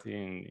hope that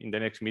in the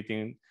next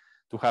meeting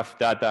to have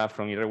data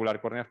from irregular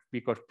corneas,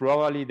 because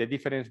probably the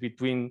difference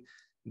between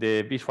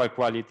the visual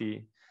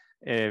quality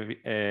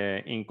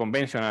in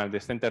conventional, the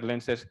center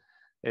lenses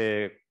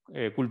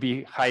could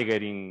be higher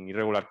in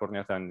irregular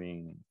corneas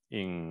than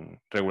in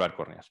regular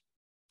corneas.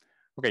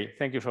 Okay,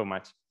 thank you so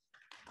much.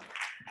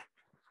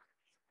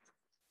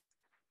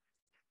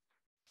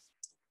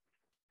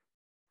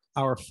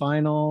 Our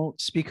final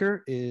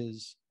speaker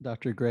is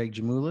Dr. Greg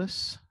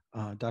Jamoulis.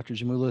 Dr.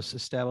 Jamoulis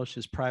established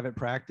his private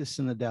practice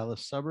in the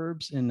Dallas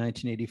suburbs in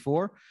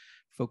 1984,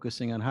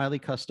 focusing on highly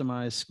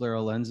customized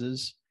scleral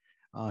lenses.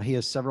 He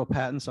has several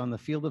patents on the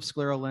field of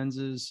scleral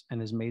lenses,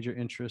 and his major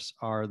interests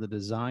are the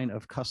design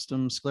of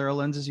custom scleral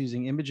lenses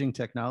using imaging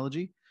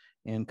technology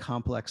and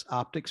complex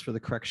optics for the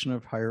correction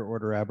of higher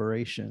order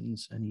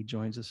aberrations. And he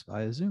joins us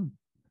via Zoom.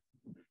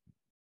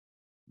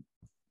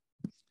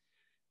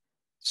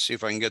 See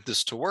if I can get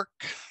this to work.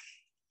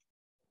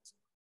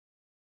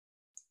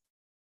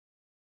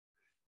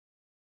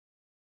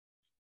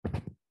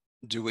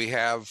 Do we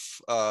have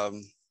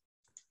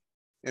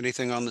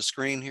anything on the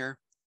screen here?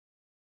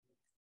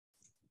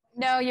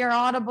 No, you're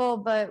audible,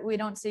 but we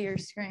don't see your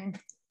screen.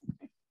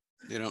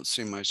 You don't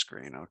see my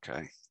screen,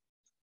 okay.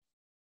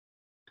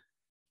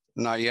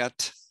 Not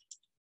yet?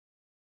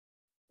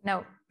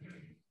 No.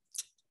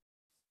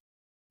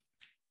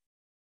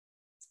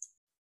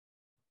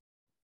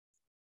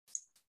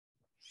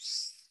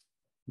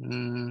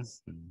 Mm-hmm.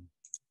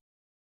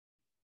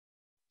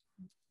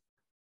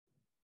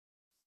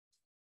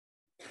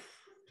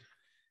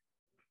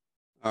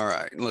 All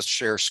right, let's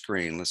share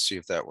screen. Let's see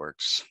if that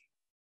works.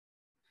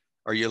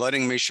 Are you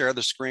letting me share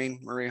the screen,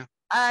 Maria?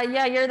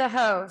 Yeah, you're the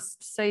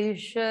host, so you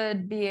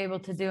should be able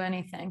to do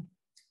anything.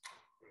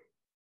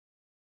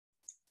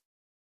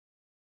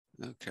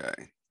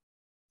 Okay.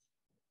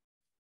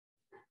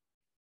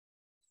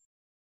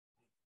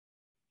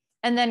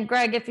 And then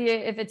Greg, if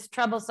it's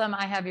troublesome,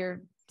 I have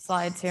your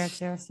slides here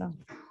too. So.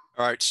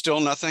 All right, still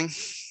nothing?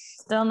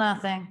 Still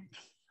nothing.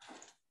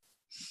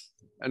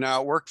 And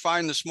now it worked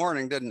fine this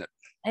morning, didn't it?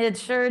 It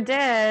sure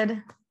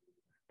did.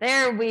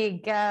 There we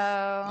go.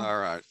 All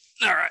right.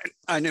 All right.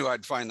 I knew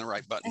I'd find the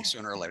right button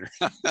sooner or later.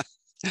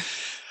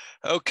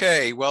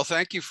 Okay. Well,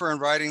 thank you for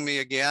inviting me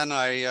again.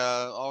 I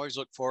always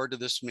look forward to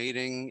this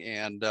meeting,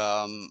 and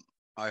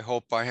I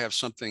hope I have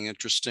something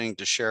interesting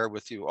to share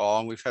with you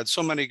all. We've had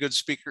so many good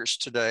speakers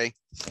today,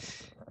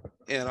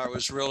 and I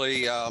was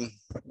really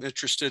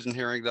interested in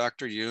hearing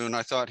Dr. Yoon.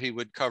 I thought he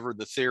would cover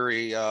the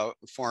theory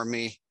for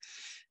me,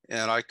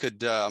 and I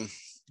could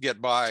get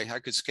by. I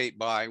could skate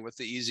by with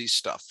the easy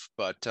stuff.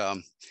 But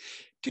can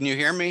you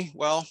hear me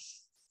well?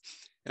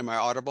 Am I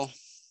audible?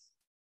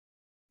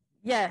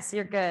 Yes,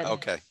 you're good.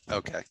 Okay.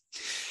 Okay.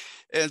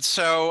 And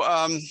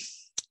so,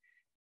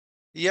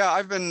 yeah,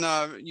 I've been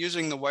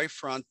using the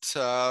Wavefront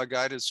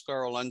guided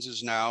scleral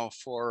lenses now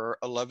for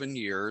 11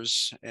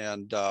 years.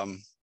 And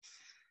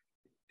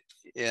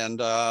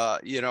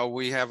you know,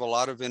 we have a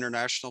lot of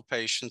international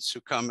patients who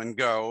come and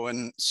go.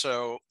 And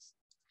so,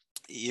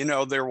 you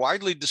know, they're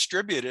widely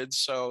distributed.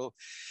 So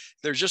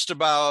there's just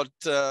about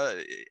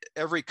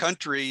every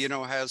country, you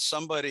know, has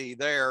somebody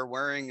there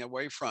wearing a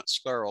Wavefront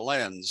scleral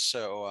lens.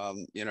 So,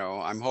 you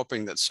know, I'm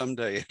hoping that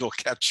someday it'll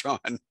catch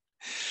on.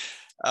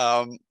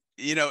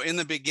 You know, in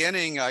the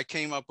beginning, I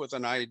came up with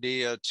an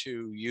idea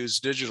to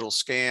use digital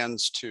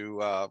scans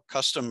to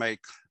custom make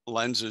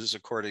lenses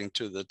according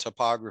to the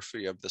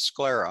topography of the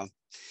sclera.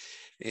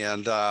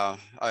 And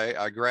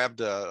I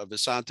grabbed a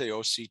Visante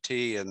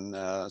OCT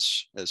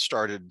and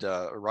started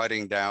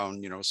writing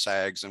down, you know,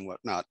 sags and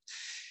whatnot.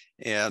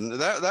 And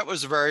that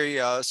was very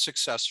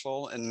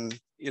successful. And,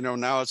 you know,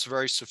 now it's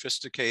very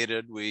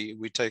sophisticated. We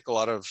take a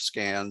lot of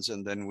scans,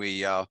 and then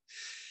we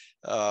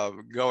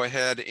go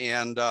ahead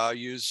and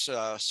use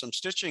some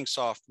stitching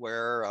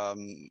software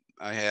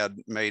I had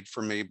made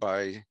for me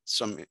by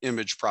some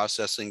image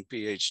processing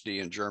PhD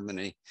in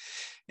Germany.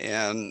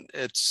 And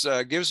it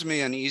gives me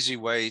an easy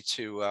way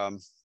to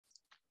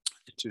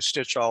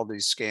stitch all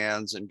these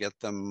scans and get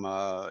them,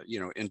 you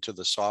know, into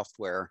the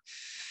software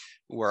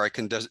where I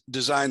can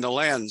design the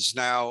lens.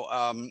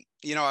 Now,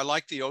 you know, I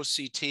like the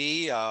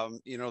OCT.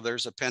 You know,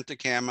 there's a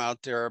Pentacam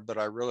out there, but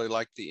I really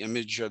like the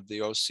image of the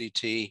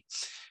OCT.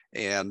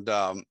 And,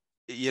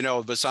 you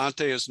know,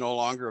 Visante is no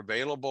longer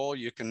available.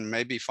 You can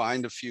maybe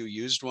find a few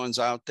used ones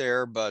out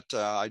there, but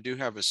I do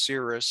have a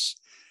Cirrus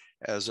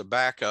as a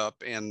backup,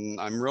 and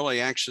I'm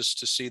really anxious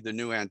to see the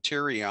new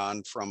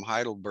Anterion from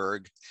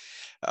Heidelberg,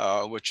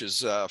 which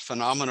is a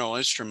phenomenal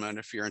instrument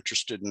if you're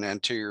interested in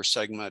anterior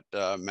segment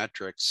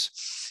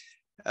metrics.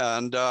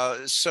 And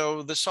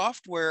so the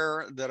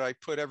software that I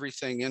put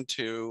everything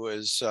into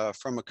is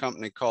from a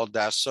company called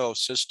Dassault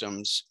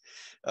Systems.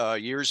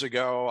 Years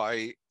ago,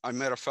 I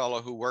met a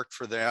fellow who worked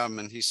for them,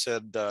 and he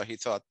said he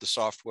thought the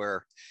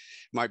software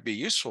might be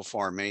useful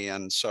for me.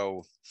 And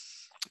so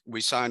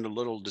we signed a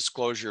little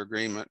disclosure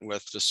agreement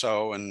with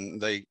Dassault, and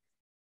they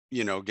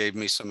you know, gave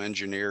me some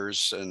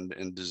engineers and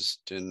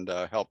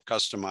helped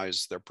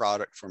customize their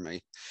product for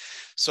me.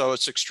 So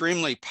it's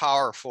extremely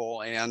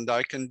powerful, and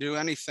I can do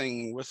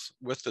anything with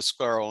the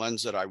scleral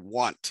lens that I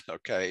want.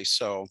 Okay,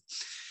 so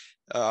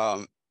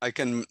I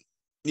can,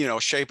 you know,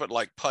 shape it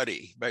like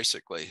putty,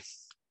 basically.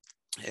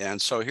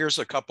 And so here's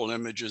a couple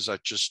images I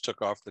just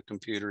took off the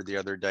computer the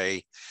other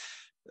day.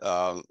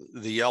 The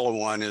yellow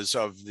one is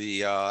of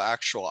the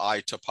actual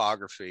eye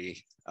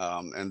topography,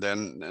 and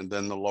then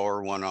the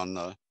lower one on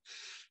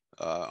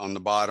the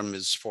bottom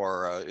is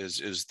for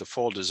is the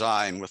full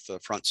design with the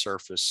front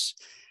surface.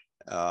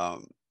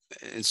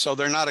 And so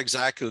they're not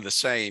exactly the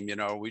same. You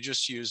know, we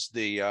just use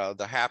the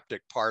haptic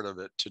part of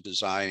it to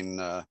design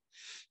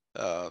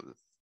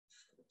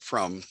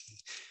from.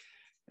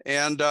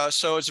 And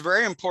so it's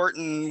very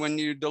important when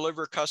you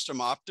deliver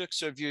custom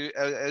optics,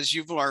 as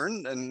you've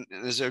learned and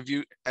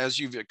as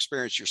you've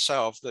experienced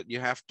yourself, that you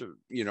have to,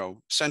 you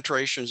know,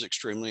 centration is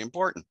extremely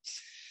important,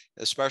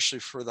 especially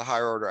for the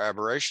higher order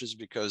aberrations,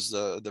 because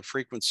the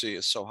frequency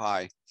is so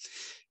high.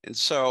 And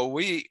so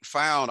I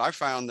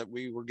found that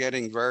we were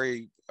getting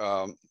very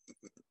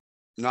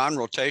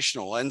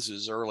non-rotational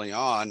lenses early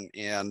on,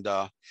 and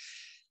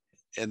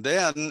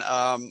then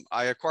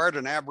I acquired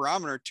an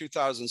aberrometer in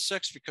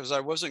 2006 because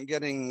I wasn't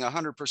getting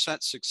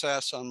 100%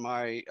 success on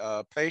my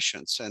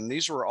patients. And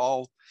these were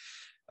all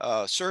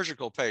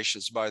surgical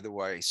patients, by the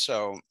way.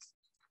 So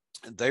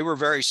they were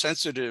very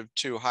sensitive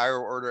to higher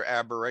order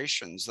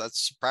aberrations.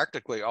 That's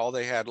practically all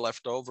they had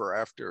left over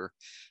after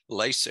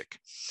LASIK.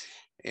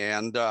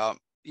 And,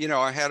 you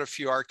know, I had a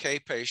few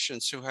RK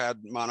patients who had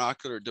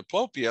monocular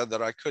diplopia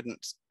that I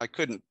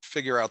couldn't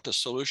figure out the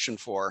solution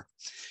for.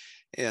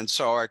 And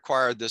so I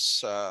acquired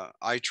this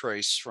eye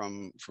trace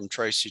from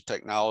Tracy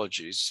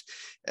Technologies.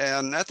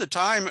 And at the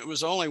time, it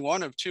was only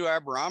one of 2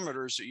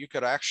 aberrometers that you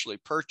could actually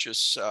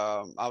purchase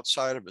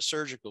outside of a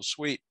surgical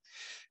suite.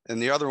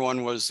 And the other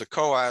one was the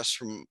COAS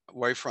from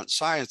Wavefront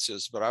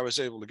Sciences, but I was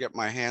able to get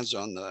my hands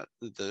on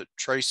the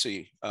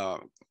Tracy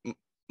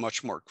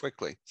much more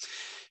quickly.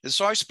 And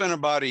so I spent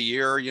about a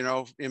year, you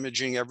know,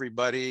 imaging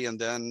everybody, and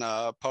then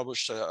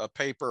published a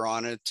paper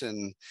on it,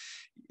 and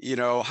you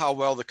know, how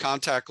well the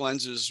contact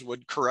lenses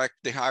would correct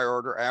the higher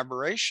order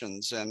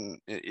aberrations. And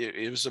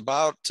it was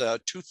about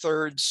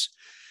 2/3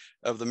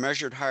 of the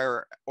measured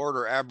higher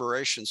order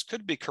aberrations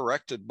could be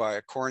corrected by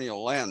a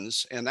corneal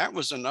lens. And that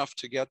was enough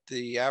to get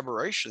the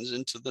aberrations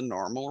into the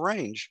normal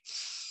range.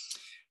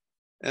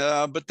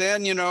 But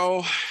then, you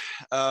know,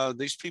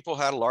 these people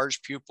had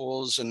large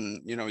pupils,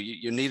 and, you know,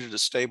 you needed to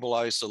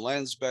stabilize the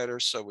lens better.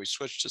 So we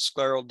switched to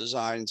scleral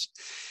designs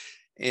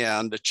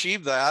and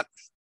achieved that,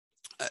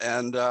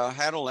 and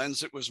had a lens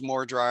that was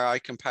more dry eye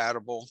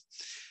compatible.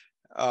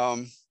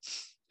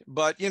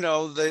 But, you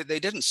know, they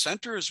didn't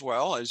center as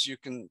well, as you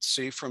can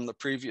see from the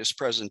previous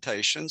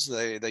presentations.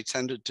 They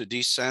tended to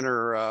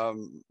decenter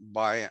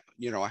by,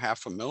 you know,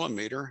 0.5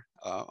 millimeter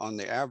on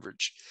the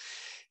average.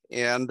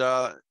 And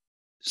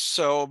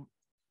so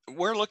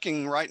we're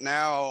looking right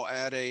now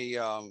at a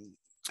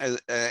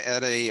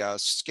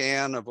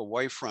scan of a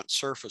wavefront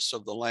surface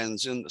of the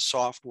lens in the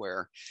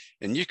software.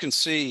 And you can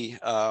see,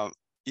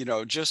 you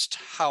know, just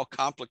how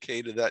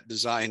complicated that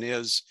design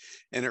is.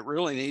 And it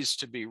really needs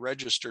to be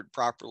registered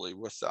properly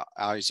with the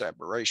eye's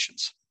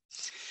aberrations.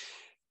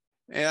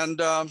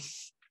 And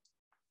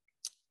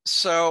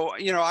so,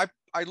 you know,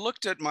 I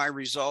looked at my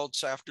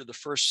results after the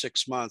first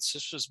 6 months.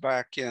 This was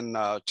back in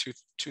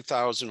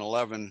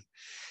 2011.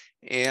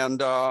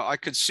 And I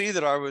could see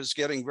that I was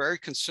getting very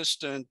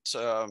consistent,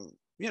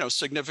 you know,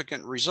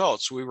 significant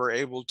results. We were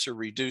able to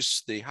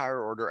reduce the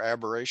higher order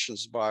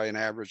aberrations by an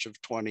average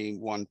of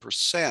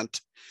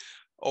 21%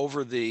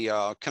 over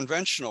the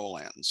conventional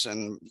lens.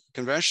 And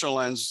conventional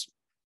lens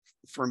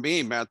for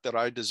me meant that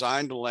I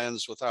designed a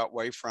lens without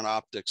wavefront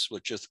optics,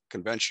 with just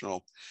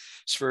conventional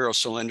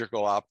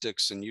spherocylindrical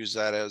optics, and use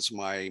that as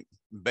my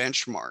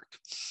benchmark.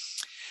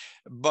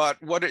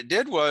 But what it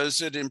did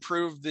was it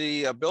improved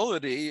the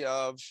ability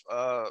of,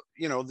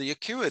 you know, the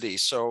acuity.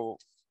 So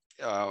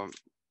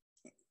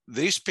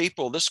these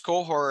people, this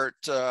cohort,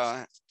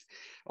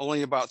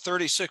 only about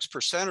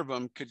 36% of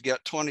them could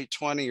get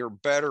 20/20 or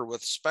better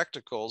with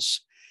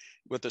spectacles.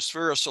 With the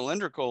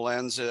spherocylindrical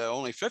lens,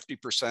 only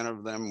 50%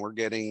 of them were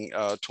getting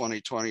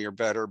 20/20 or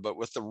better. But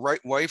with the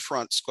right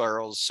wavefront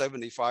sclerals,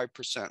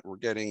 75% were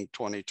getting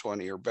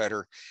 20/20 or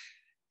better.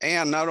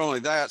 And not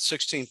only that,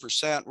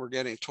 16% were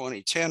getting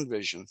 20/10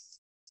 vision.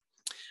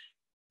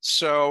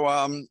 So,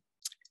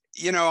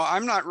 you know,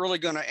 I'm not really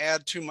going to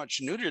add too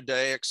much new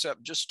today,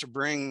 except just to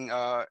bring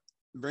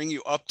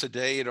you up to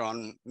date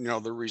on, you know,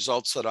 the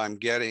results that I'm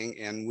getting.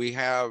 And we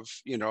have,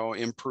 you know,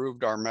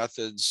 improved our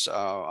methods.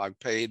 I've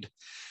paid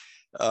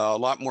a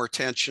lot more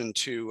attention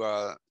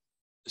to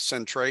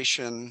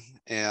centration.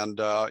 And,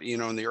 you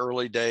know, in the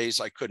early days,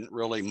 I couldn't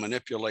really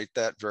manipulate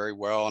that very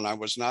well. And I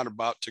was not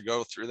about to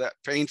go through that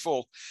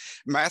painful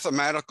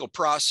mathematical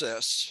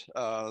process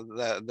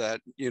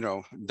that, you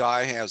know,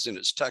 Dye has in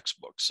his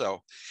textbook.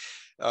 So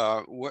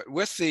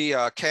with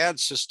the CAD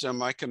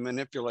system, I can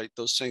manipulate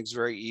those things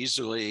very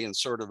easily in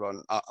sort of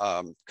an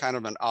kind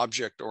of an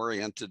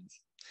object-oriented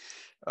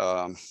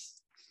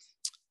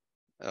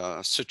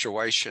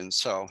situation.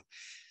 So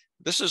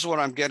this is what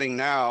I'm getting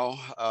now,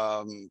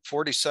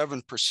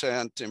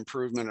 47%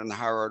 improvement in the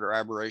higher order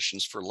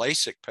aberrations for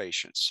LASIK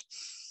patients.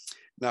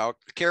 Now,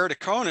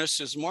 keratoconus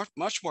is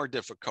much more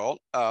difficult.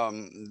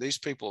 These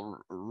people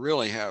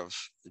really have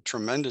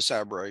tremendous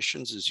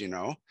aberrations, as you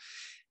know.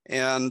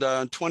 And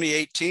in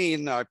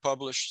 2018, I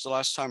published, the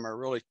last time I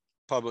really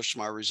published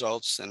my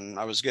results, and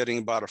I was getting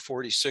about a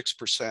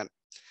 46%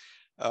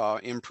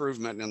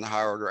 improvement in the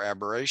higher order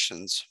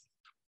aberrations.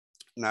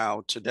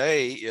 Now,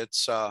 today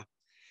it's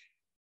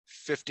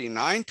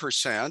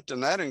 59%,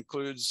 and that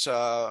includes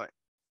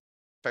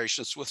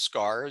patients with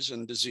scars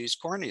and diseased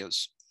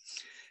corneas.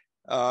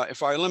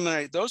 If I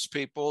eliminate those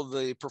people,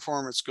 the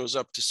performance goes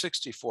up to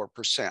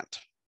 64%.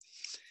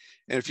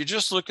 And if you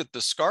just look at the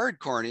scarred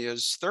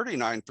corneas,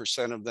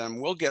 39% of them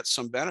will get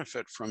some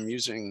benefit from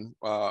using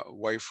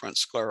wavefront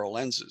scleral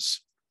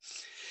lenses.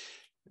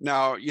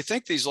 Now, you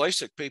think these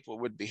LASIK people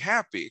would be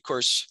happy. Of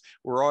course,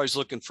 we're always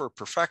looking for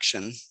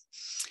perfection.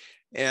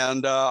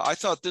 And I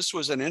thought this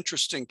was an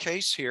interesting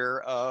case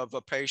here of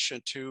a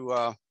patient who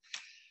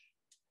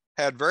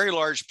had very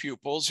large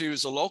pupils. He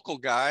was a local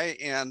guy,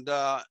 and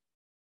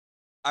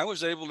I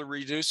was able to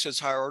reduce his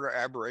higher order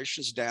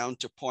aberrations down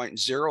to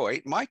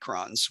 0.08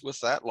 microns with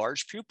that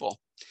large pupil.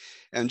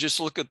 And just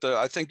look at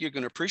I think you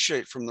can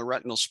appreciate from the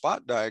retinal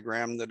spot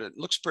diagram that it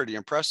looks pretty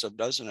impressive,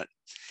 doesn't it?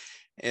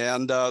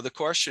 And the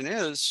question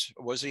is,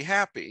 was he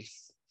happy?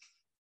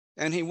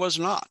 And he was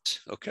not.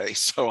 Okay,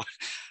 so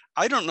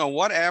I don't know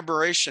what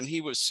aberration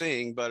he was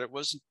seeing, but it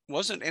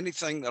wasn't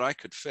anything that I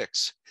could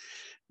fix.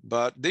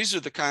 But these are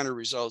the kind of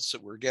results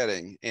that we're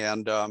getting.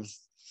 And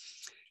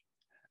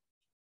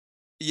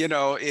you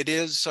know, it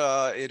is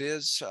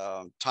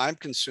time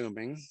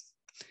consuming.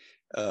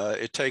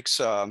 It takes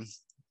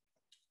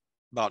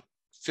about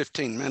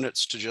 15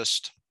 minutes to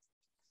just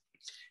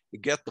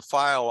get the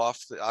file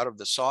out of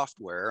the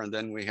software, and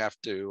then we have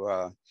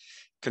to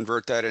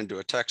convert that into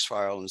a text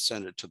file and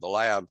send it to the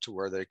lab to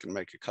where they can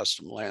make a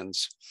custom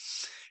lens.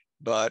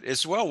 But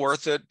it's well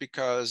worth it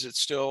because it's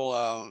still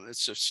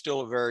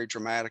a very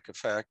dramatic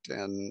effect,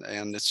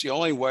 and it's the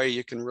only way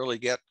you can really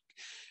get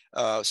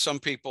some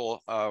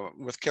people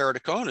with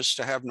keratoconus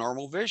to have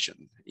normal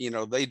vision. You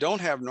know, they don't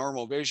have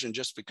normal vision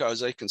just because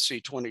they can see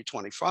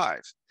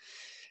 20/25.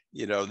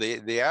 You know,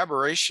 the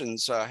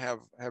aberrations have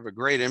a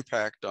great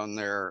impact on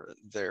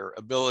their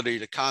ability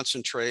to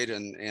concentrate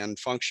and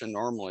function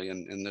normally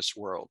in this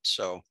world.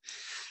 So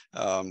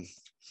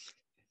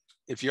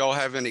if you all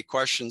have any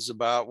questions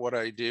about what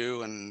I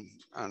do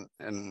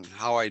and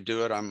how I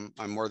do it, I'm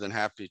more than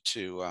happy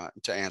to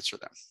answer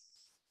them.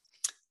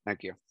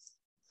 Thank you.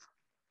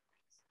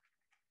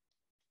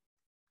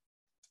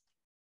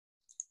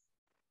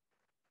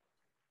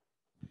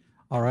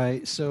 All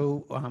right,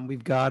 so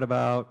we've got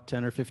about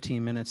 10 or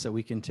 15 minutes that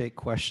we can take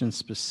questions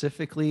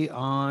specifically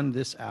on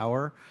this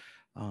hour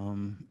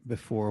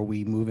before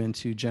we move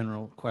into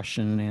general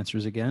question and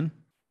answers again.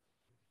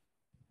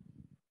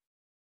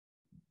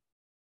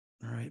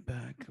 All right,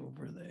 back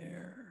over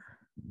there.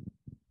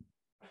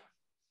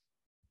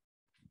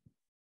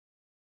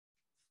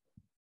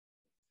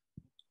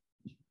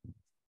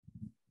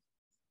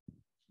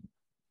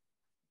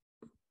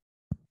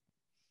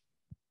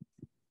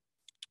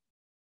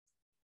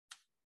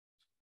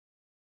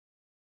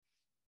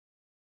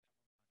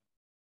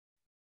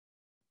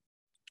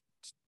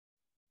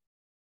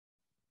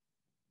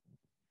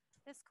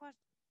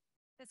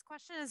 This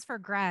question is for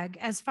Greg.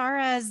 As far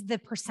as the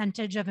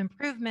percentage of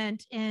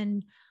improvement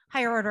in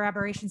higher order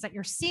aberrations that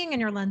you're seeing in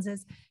your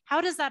lenses, how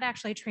does that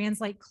actually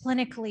translate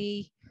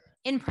clinically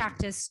in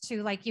practice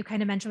to, like you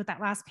kind of mentioned with that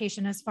last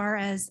patient, as far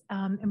as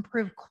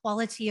improved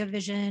quality of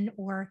vision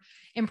or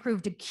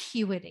improved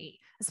acuity,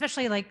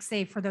 especially like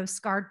say for those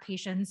scarred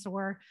patients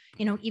or,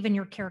 you know, even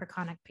your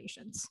keratoconic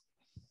patients?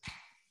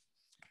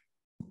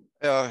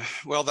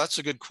 Well, that's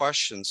a good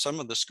question. Some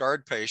of the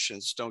scarred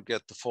patients don't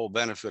get the full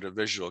benefit of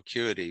visual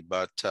acuity,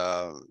 but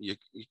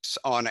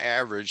on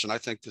average, and I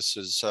think this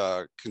is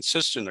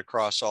consistent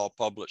across all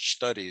published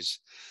studies,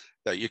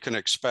 that you can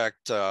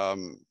expect a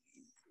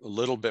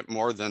little bit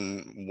more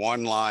than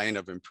one line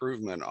of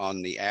improvement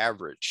on the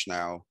average.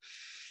 Now,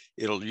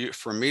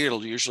 for me,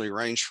 it'll usually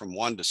range from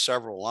one to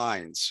several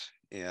lines,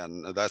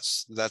 and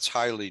that's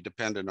highly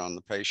dependent on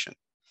the patient.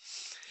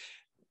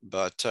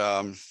 But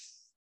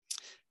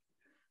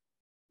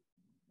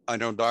I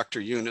know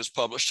Dr. Yoon has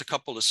published a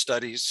couple of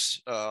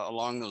studies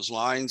along those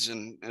lines,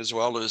 and as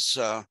well as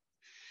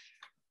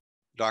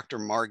Dr.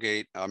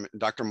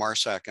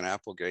 Marsack and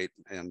Applegate,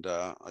 and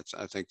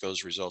I think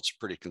those results are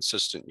pretty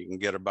consistent. You can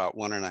get about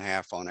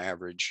 1.5 on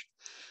average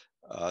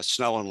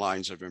Snellen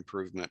lines of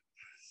improvement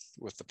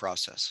with the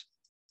process.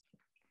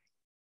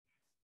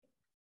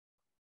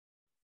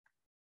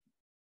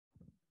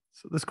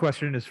 So this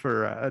question is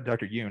for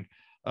Dr. Yoon.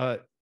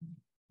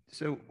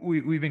 So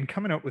we've been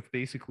coming up with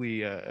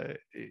basically,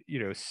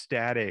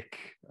 static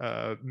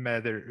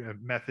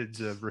methods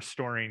of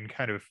restoring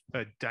kind of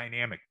a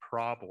dynamic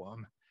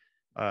problem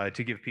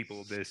to give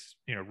people this,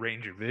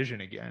 range of vision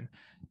again.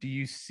 Do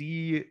you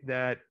see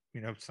that,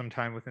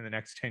 sometime within the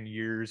next 10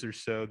 years or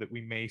so that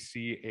we may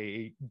see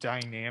a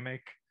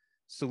dynamic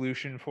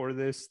solution for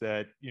this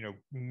that,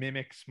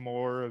 mimics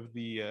more of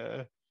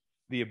the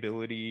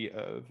ability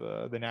of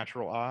the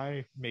natural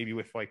eye, maybe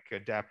with like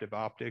adaptive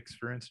optics,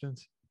 for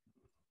instance?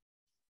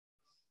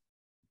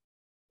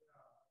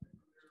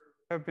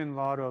 There have been a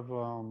lot of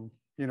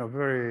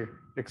very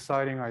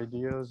exciting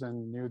ideas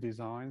and new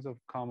designs of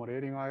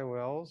accommodating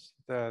IOLs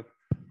that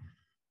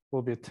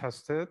will be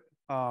tested.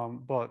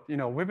 But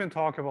we've been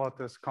talking about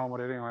this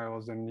accommodating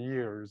IOLs in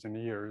years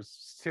and years.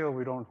 Still,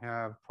 we don't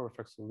have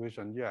perfect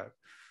solution yet.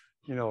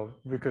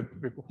 We could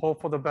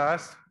hope for the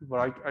best,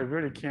 but I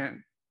really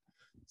can't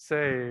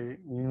say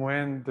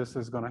when this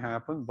is going to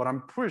happen. But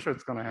I'm pretty sure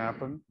it's going to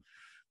happen.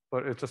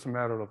 But it's just a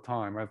matter of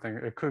time. I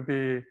think it could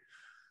be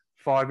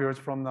 5 years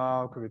from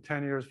now, it could be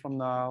 10 years from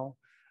now.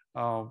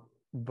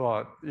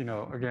 But,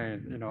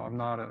 again, I'm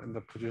not in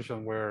the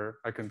position where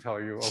I can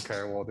tell you,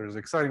 okay, well, there's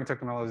exciting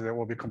technology that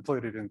will be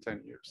completed in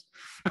 10 years.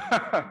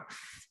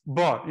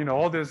 But,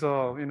 all these,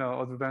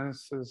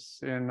 advances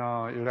in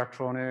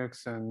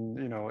electronics and,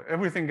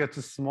 everything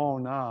gets small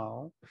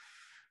now.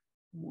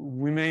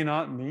 We may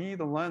not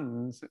need a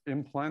lens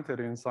implanted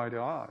inside the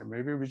eye.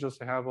 Maybe we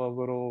just have a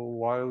little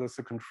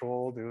wirelessly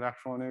controlled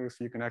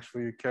electronics you can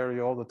actually carry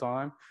all the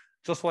time,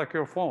 just like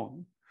your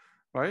phone,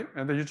 right?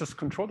 And then you just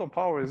control the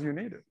power as you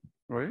need it,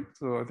 right?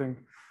 So I think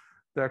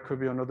that could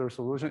be another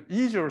solution,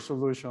 easier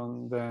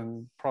solution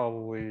than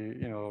probably,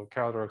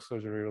 cataract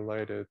surgery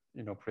related,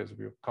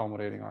 presbyopia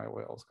accommodating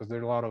IOLs, because there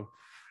are a lot of,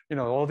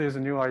 all these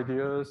new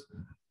ideas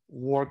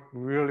work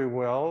really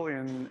well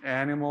in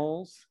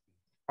animals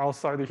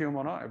outside the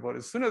human eye. But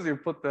as soon as you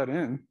put that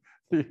in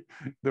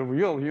the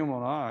real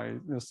human eye,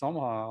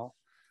 somehow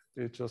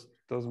it just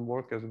doesn't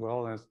work as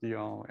well as the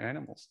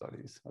animal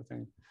studies. I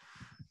think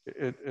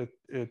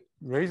it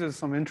raises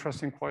some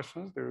interesting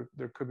questions.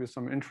 There could be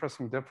some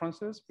interesting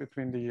differences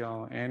between the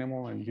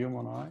animal and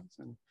human eyes.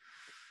 And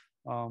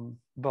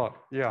but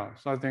yeah,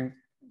 so I think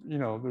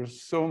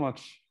there's so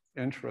much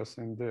interest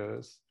in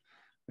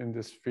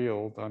this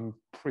field. I'm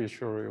pretty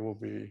sure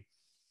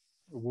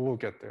we'll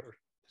get there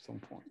at some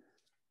point.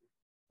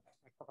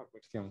 I have a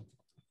question.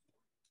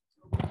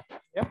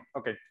 Yeah,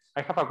 okay.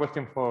 I have a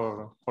question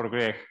for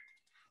Greg.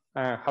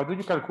 How do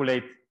you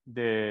calculate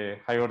the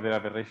high order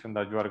aberration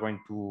that you are going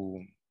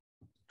to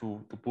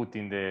put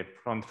in the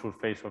front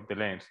surface of the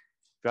lens?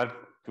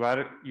 You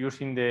are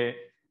using the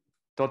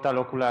total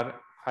ocular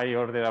high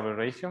order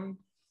aberration,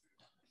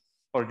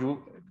 or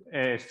you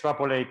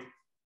extrapolate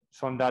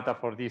some data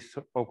for this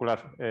ocular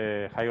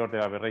high order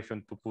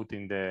aberration to put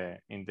in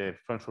the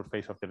front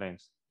surface of the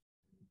lens?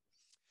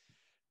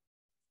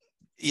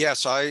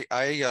 Yes, I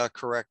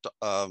correct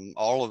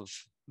all of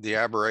the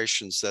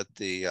aberrations that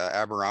the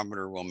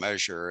aberrometer will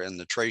measure, and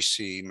the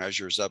Tracy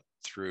measures up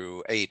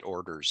through 8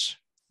 orders.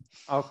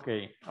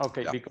 Okay,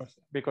 yeah.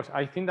 Because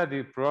I think that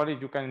probably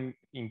you can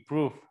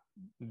improve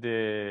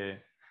the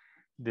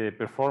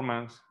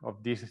performance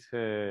of this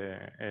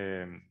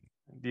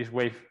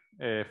wave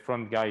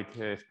front guide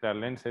Scleral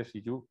lenses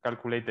if you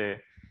calculate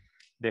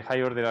the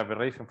high order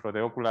aberration for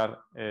the ocular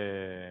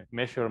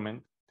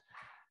measurement.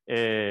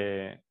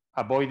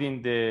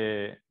 Avoiding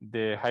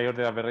the high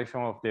order aberration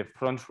of the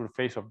front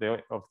surface of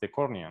the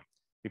cornea,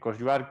 because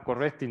you are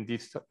correcting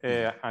this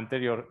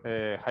anterior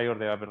high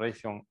order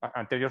aberration,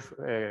 anterior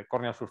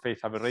corneal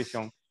surface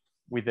aberration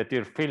with the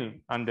tear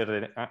film under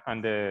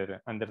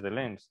the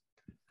lens,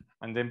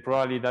 and then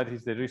probably that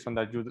is the reason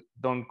that you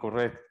don't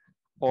correct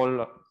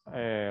all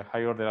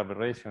high order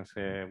aberrations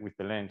with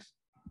the lens.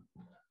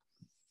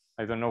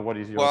 I don't know what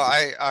is your. Well,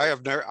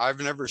 I've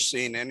never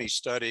seen any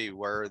study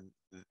where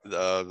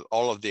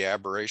all of the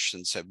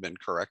aberrations have been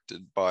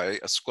corrected by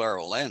a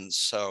scleral lens.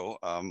 So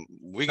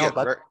we get,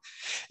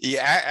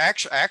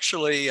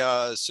 actually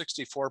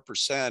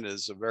 64%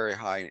 is a very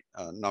high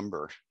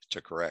number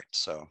to correct.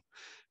 So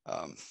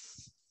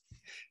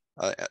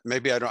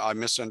maybe I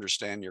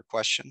misunderstand your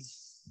question.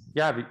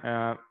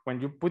 Yeah, when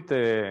you fit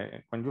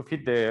the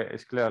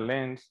scleral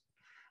lens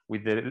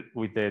with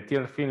the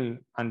tear film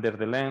under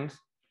the lens,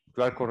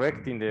 you are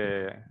correcting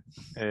the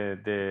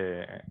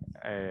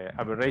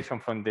aberration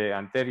from the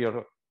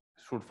anterior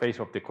surface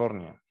of the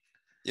cornea.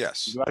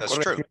 Yes, that's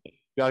true.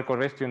 You are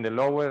correcting the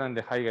lower and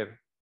the higher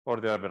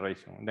order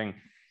aberration. Then,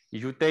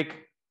 if you take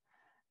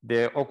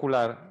the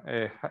ocular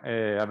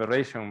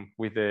aberration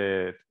with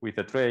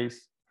the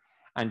trace,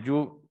 and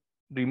you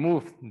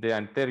remove the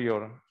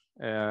anterior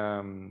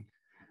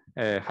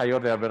high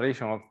order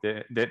aberration of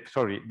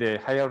the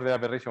high order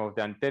aberration of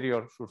the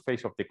anterior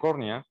surface of the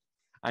cornea,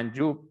 and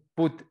you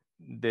put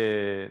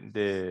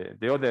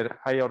the other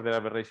high order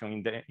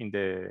aberration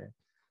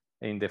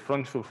in the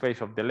front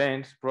surface of the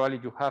lens, probably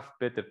you have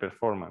better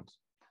performance.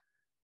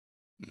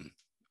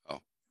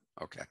 Oh,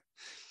 okay.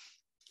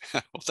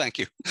 Well, thank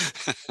you.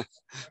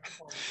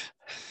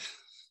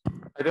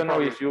 I don't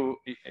know if you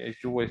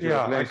with your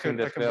Yeah, I lens in can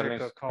the Scleral make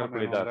a lens comment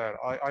calculate on that.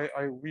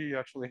 that. We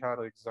actually had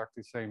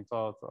exactly same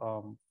thought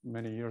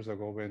many years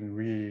ago when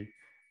we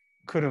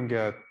couldn't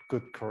get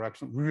good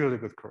correction, really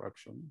good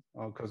correction,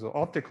 because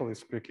optically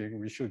speaking,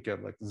 we should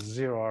get like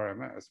 0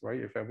 RMS, right?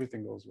 If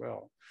everything goes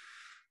well.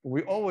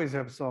 We always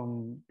have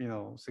some,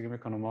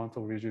 significant amount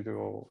of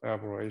residual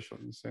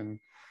aberrations, and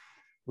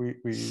we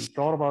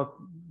thought about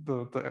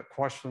the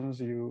questions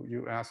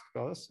you asked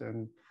us,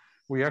 and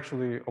we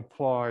actually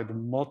applied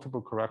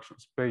multiple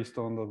corrections based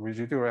on the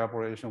residual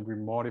aberration. We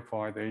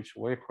modified the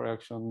HOA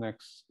correction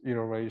next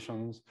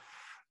iterations,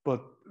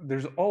 but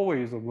there's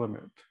always a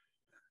limit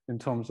in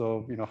terms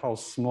of how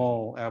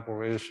small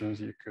aberrations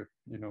you could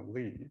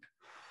lead.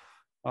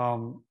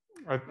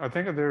 I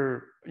think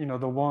the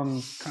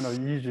one kind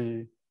of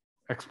easy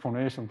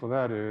explanation for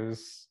that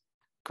is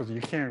because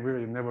you can't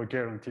really never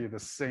guarantee the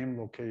same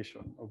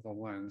location of the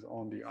lens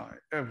on the eye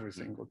every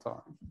single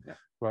time,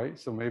 right?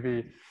 So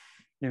maybe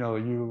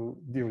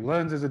your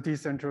lens is a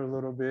decenter a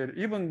little bit,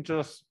 even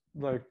just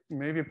like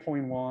maybe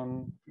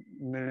 0.1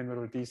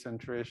 millimeter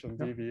decentration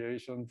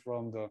deviation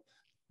from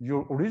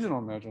your original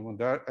measurement,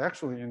 that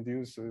actually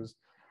induces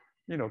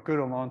good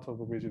amount of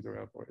residual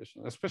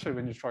aberration, especially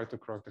when you try to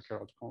correct the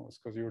keratoconus,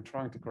 because you're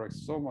trying to correct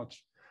so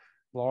much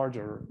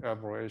larger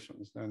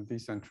aberrations, and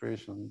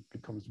decentration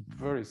becomes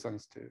very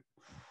sensitive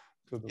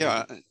to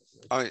the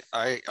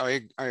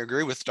I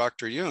agree with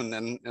Dr.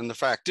 Yoon, and the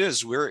fact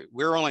is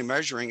we're only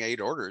measuring 8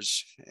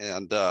 orders,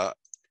 and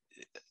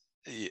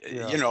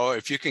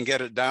if you can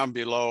get it down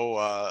below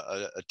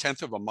a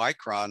tenth of a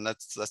micron,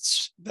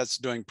 that's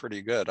doing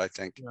pretty good, I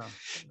think.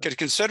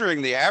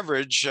 Considering the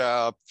average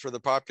for the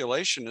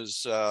population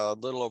is a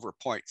little over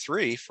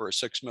 0.3 for a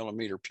 6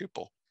 millimeter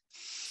pupil.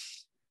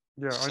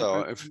 Yeah.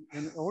 So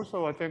and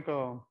also I think.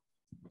 Oh,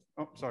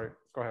 sorry.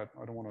 Go ahead.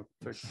 I don't want to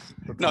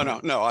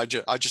take. No. I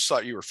just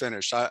thought you were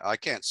finished. I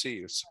can't see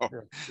you. So.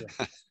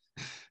 Yeah.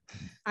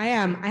 I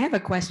have a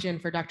question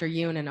for Dr.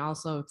 Yoon and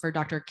also for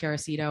Dr.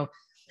 Caracito.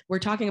 We're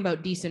talking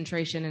about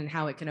decentration and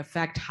how it can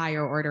affect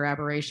higher order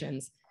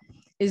aberrations.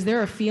 Is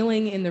there a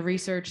feeling in the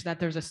research that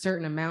there's a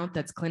certain amount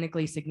that's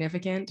clinically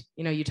significant?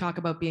 You talk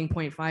about being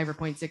 0.5 or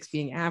 0.6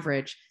 being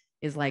average.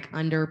 Is like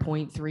under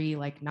 0.3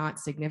 like not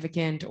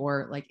significant,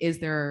 or like is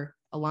there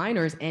a line,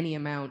 or is any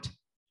amount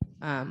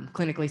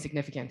clinically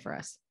significant for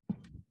us?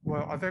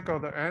 Well, I think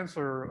the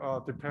answer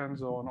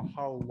depends on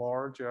how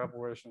large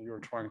aberration you're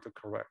trying to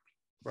correct,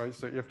 right?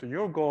 So if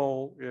your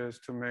goal is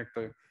to make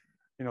the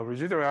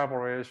residual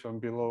aberration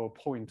below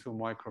 0.2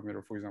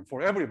 micrometer, for example,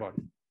 for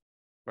everybody,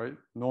 right,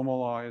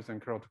 normalized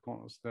and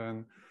keratoconus,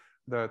 then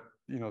that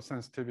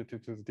sensitivity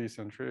to the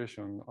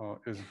decentration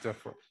is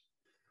different.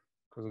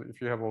 Because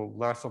if you have a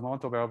less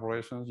amount of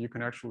aberrations, you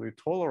can actually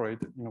tolerate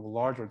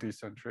larger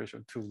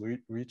decentration to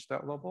reach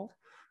that level.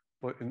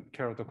 But in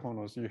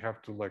keratoconus, you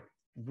have to like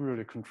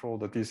really control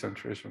the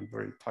decentration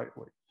very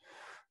tightly.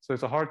 So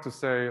it's hard to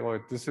say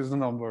like this is the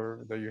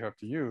number that you have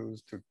to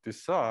use to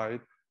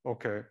decide,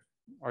 okay,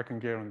 I can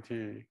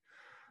guarantee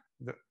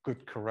the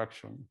good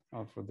correction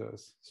for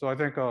this. So I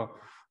think there are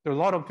a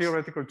lot of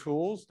theoretical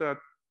tools that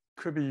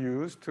could be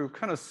used to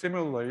kind of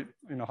simulate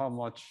how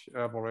much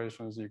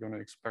aberrations you're going to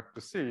expect to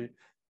see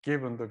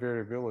given the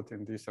variability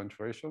in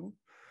decentration.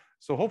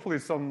 So hopefully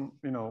some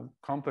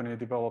company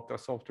developed that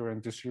software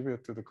and distribute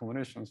it to the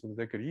clinicians so that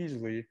they could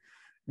easily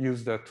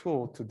use that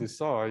tool to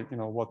decide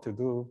what to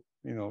do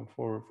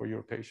for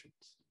your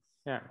patients.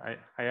 Yeah,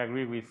 I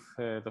agree with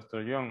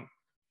Dr. Young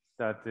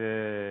that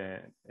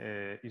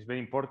it's very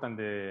important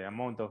the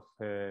amount of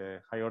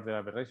high order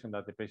aberration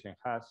that the patient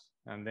has,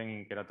 and then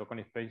in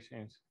keratoconus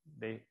patients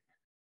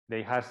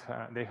they have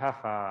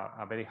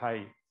a very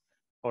high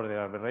order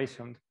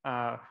aberration.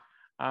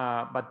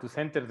 But to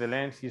center the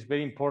lens is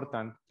very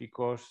important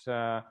because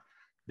the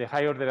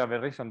high order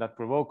aberration that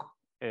provoke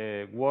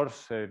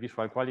worse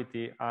visual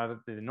quality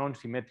are the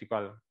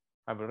non-symmetrical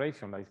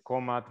aberration like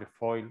coma,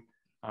 trefoil,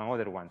 and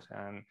other ones.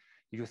 And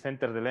if you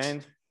center the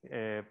lens,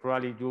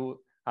 probably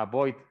you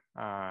avoid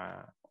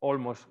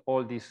almost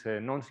all these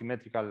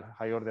non-symmetrical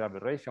high order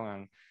aberration,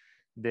 and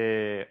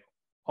the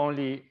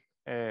only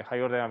high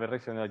order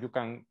aberration that you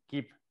can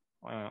keep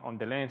on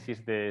the lens is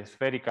the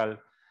spherical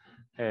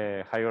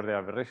high order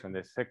aberration,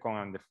 the second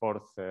and the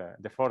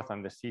fourth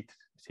and the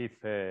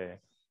sixth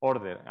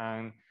order.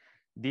 And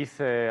these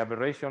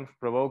aberrations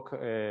provoke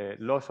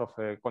loss of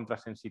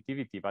contrast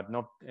sensitivity, but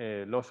not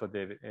loss of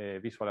the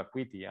visual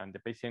acuity, and the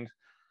patients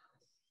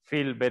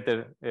feel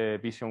better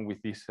vision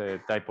with this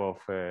type of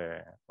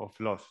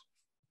loss.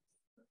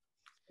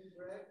 Hey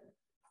Greg,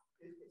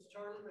 it's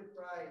Charlie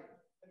McBride.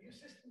 Have you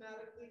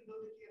systematically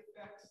looked at the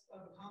effects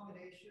of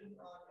accommodation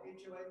on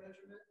HOA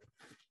measurement?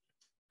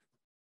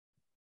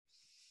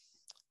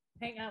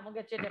 Hang on, we'll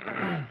get you a different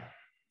mic.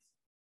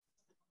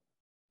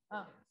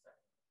 Oh.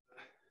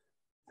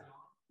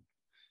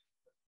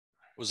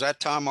 Was that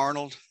Tom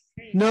Arnold?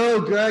 No,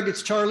 Greg,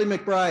 it's Charlie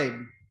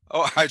McBride.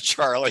 Oh, hi,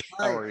 Charlie.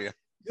 Hi. How are you?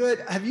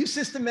 Good. Have you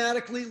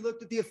systematically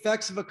looked at the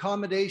effects of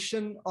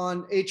accommodation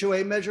on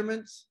HOA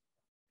measurements?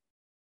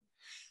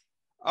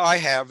 I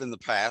have in the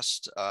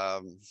past.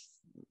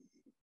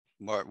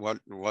 What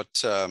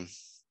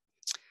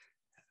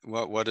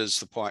is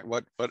the point?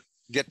 What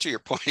get to your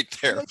point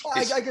there?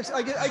 I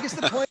guess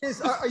the point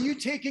is, are you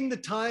taking the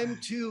time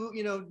to,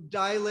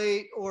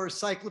 dilate or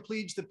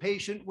cycloplege the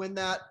patient when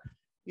that,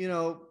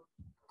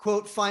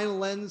 quote, final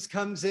lens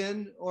comes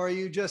in, or are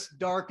you just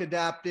dark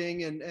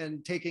adapting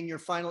and taking your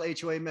final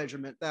HOA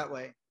measurement that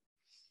way?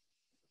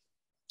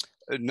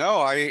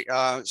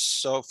 No,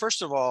 so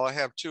first of all, I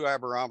have 2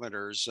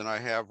 aberrometers, and I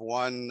have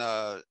one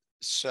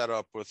set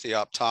up with the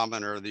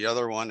optometer. The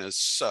other one is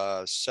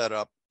set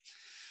up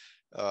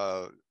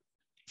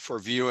for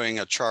viewing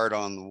a chart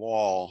on the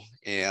wall.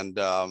 And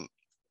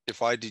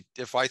if I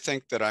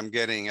think that I'm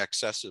getting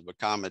excessive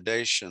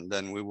accommodation,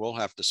 then we will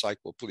have to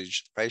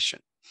cycloplege the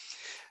patient.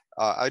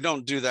 I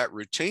don't do that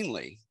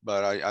routinely,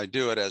 but I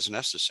do it as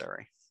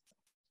necessary.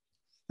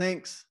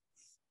 Thanks.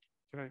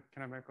 Can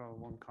I make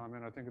one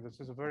comment? I think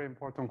this is a very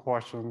important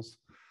question.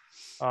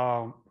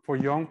 For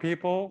young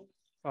people,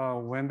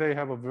 when they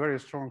have a very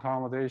strong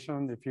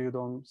accommodation, if you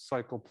don't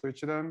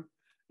cycloplege them,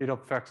 it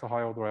affects the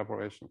high order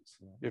aberrations.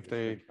 If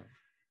they,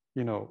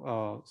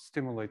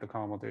 stimulate the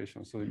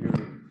accommodation. So your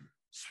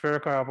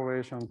spherical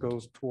aberration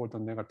goes toward the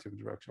negative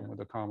direction with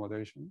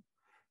accommodation.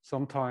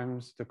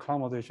 Sometimes the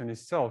accommodation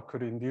itself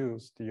could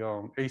induce the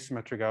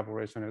asymmetric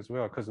aberration as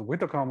well, because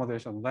with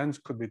accommodation, lens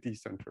could be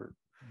decentered,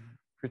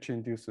 which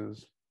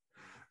induces.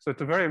 So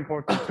it's very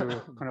important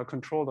to kind of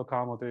control the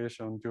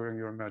accommodation during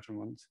your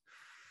measurements.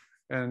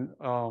 And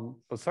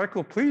but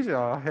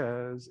cycloplegia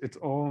has its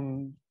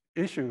own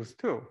issues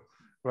too,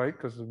 right?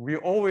 Because we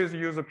always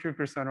use a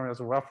pupil center as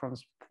a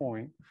reference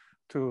point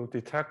to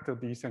detect the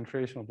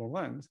decentration of the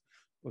lens.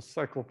 But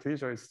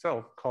cycloplegia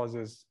itself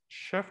causes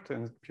shift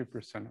in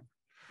pupil center.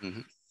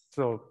 Mm-hmm.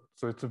 So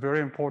it's very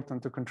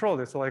important to control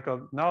this. Like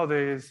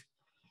nowadays,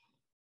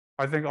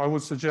 I think I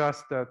would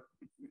suggest that,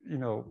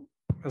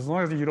 as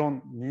long as you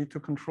don't need to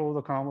control the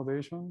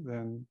accommodation,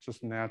 then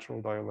just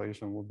natural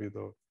dilation will be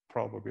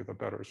probably the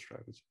better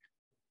strategy.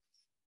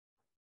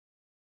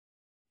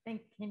 I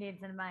think he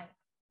needs a mic.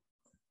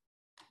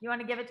 You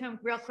want to give it to him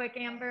real quick,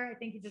 Amber? I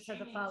think he just has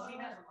a follow-up.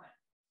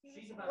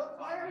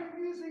 Why are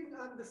you using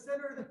the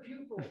center of the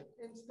pupil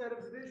instead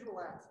of the visual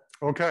axis?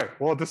 Okay,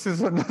 well, this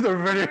is another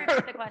very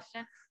Repeat the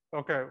question.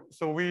 Okay,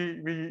 so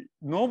we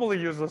normally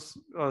use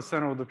the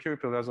center of the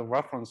pupil as a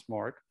reference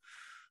mark,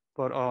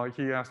 but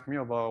he asked me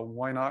about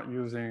why not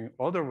using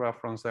other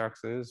reference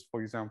axes,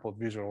 for example,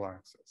 visual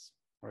axis,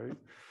 right?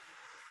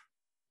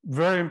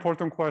 Very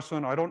important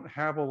question. I don't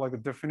have a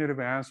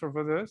definitive answer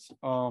for this.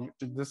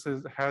 This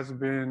has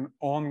been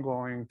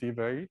ongoing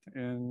debate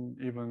in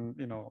even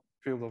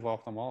field of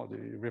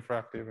ophthalmology,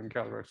 refractive and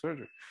cataract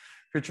surgery,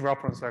 which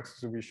reference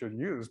axis we should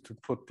use to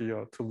put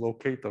to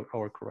locate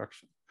our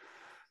correction.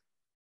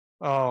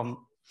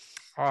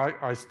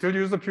 I still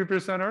use the pupil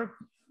center,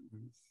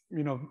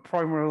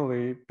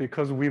 primarily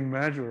because we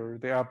measure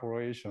the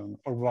aberration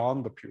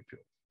around the pupil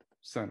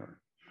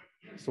center.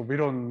 So we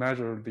don't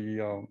measure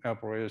the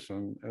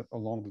aberration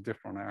along the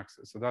different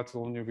axes. So that's the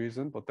only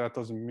reason, but that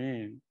doesn't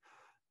mean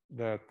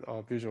that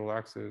visual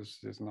axis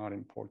is not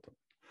important.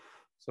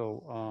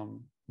 So,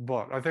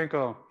 but I think,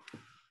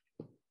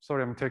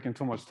 sorry, I'm taking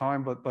too much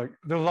time, but there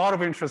are a lot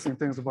of interesting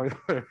things about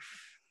it.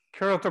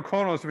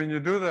 Keratoconus, when you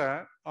do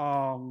that,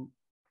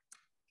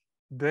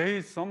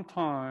 they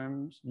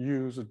sometimes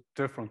use a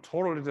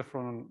totally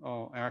different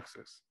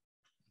axis.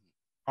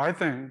 I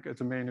think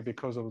it's mainly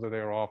because of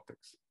their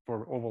optics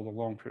for over a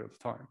long period of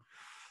time.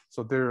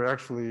 So their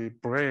actually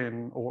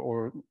brain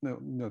or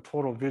the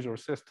total visual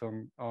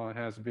system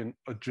has been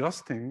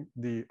adjusting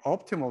the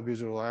optimal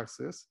visual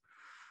axis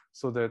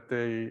so that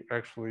they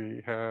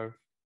actually have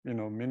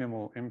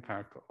minimal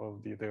impact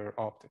of their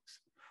optics.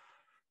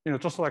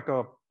 Just like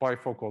a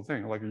bifocal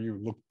thing, like you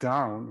look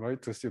down,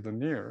 right, to see the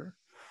near.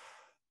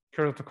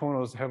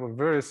 Keratoconus have a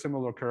very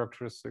similar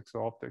characteristics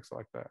of optics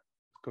like that,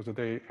 because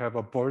they have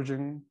a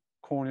bulging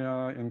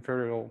cornea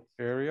inferior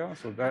area,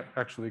 so that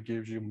actually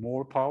gives you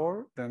more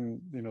power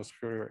than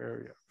superior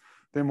area.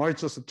 They might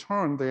just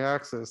turn the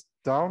axis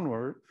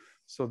downward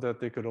so that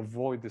they could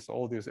avoid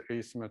all these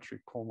asymmetric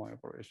coma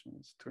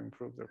aberrations to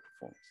improve their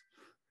performance.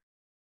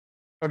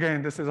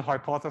 Again, this is a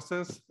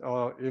hypothesis.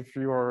 If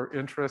you are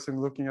interested in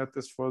looking at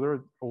this further,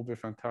 it will be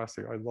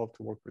fantastic. I'd love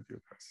to work with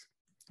you guys.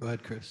 Go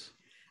ahead, Chris.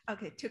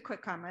 Okay, 2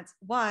 quick comments.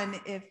 One,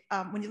 if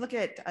when you look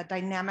at a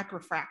dynamic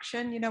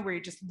refraction, where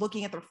you're just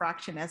looking at the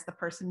refraction as the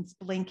person's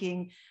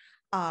blinking,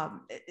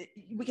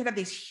 we can have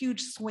these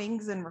huge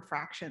swings in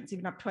refractions,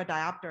 even up to a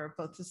diopter of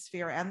both the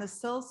sphere and the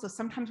cils. So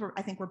sometimes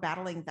I think we're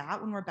battling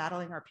that when we're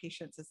battling our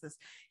patients, is this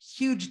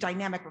huge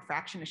dynamic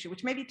refraction issue,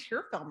 which may be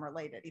tear film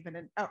related, even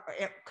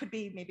it could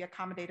be maybe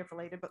accommodative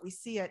related, but we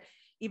see it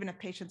even if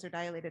patients are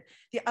dilated.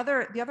 The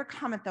other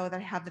comment though that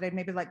I have that I'd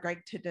maybe like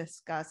Greg to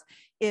discuss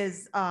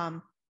is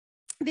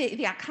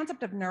the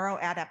concept of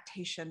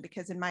neuroadaptation,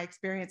 because in my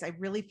experience, I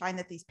really find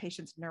that these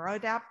patients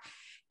neuroadapt.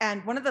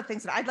 And one of the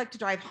things that I'd like to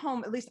drive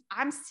home, at least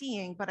I'm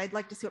seeing, but I'd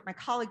like to see what my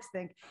colleagues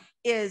think,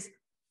 is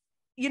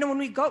you know,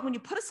 when you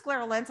put a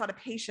scleral lens on a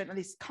patient, or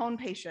this cone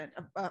patient,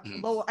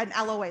 an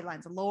LOA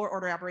lens, a lower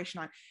order aberration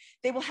on,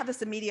 they will have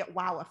this immediate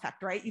wow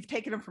effect, right? You've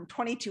taken them from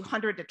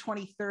 2200 to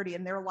 2030,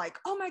 and they're like,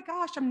 oh my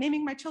gosh, I'm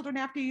naming my children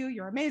after you.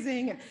 You're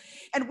amazing.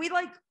 And we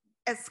like,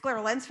 as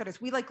scleral lens fitters,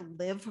 we like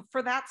live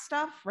for that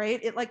stuff, right?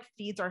 It like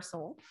feeds our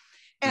soul.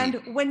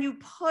 And when you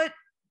put,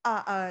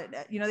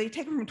 you know, they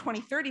take them from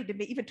 2030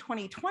 to even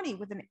 2020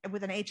 with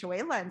an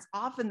HOA lens,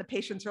 often the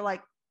patients are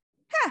like,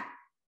 yeah.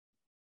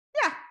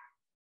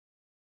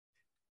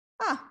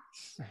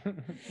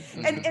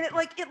 And it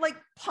like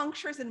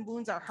punctures and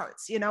wounds our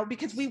hearts, you know,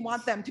 because we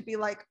want them to be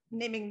like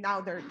naming now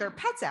their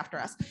pets after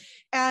us.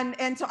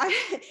 And so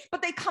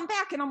but they come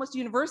back and almost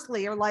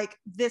universally are like,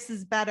 this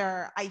is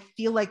better. I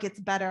feel like it's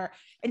better.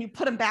 And you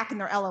put them back in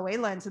their LOA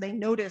lens and they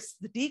notice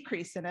the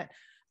decrease in it.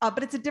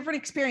 But it's a different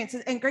experience.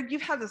 And Greg,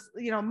 you've had this,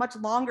 you know, much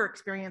longer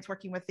experience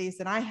working with these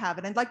than I have.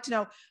 And I'd like to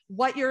know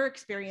what your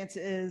experience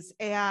is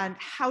and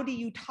how do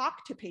you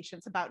talk to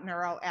patients about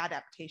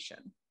neuroadaptation?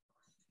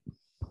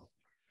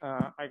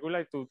 I would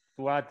like to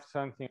add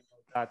something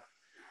about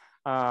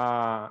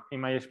that. In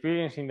my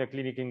experience in the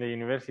clinic in the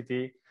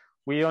university,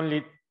 we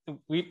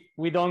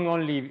don't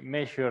only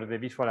measure the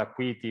visual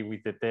acuity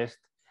with the test.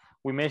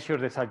 We measure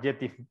the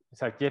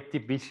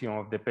subjective vision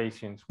of the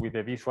patients with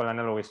the visual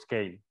analog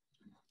scale,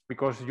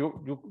 because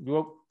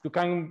you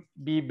can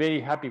be very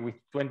happy with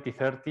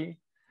 20/30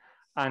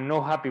 and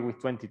not happy with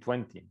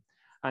 20/20.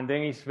 And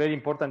then it's very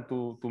important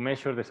to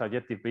measure the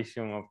subjective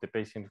vision of the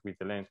patients with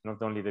the lens, not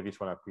only the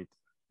visual acuity.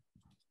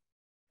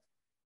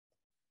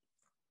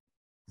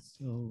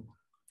 So,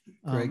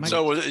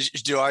 so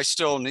do I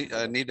still need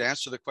to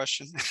answer the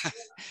question?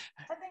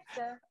 I think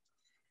so.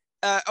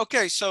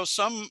 Okay, so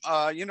some,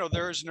 you know,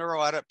 there is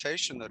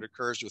neuroadaptation that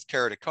occurs with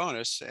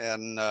keratoconus,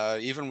 and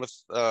even with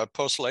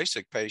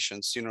post-LASIK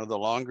patients, you know, the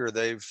longer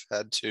they've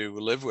had to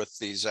live with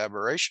these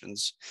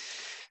aberrations,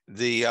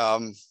 the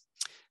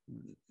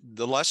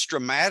less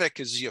dramatic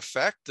is the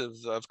effect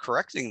of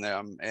correcting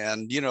them.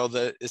 And, you know,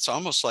 it's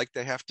almost like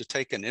they have to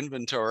take an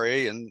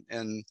inventory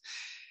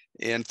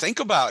and think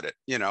about it,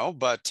 you know,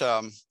 but,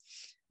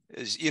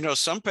 you know,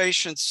 some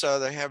patients,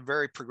 they have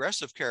very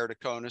progressive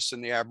keratoconus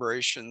and the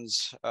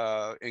aberrations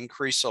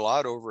increase a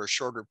lot over a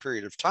shorter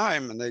period of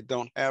time, and they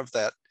don't have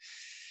that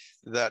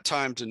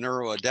time to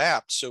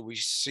neuroadapt. So we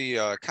see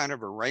kind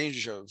of a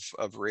range of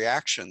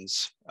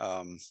reactions.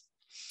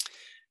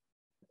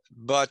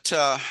 But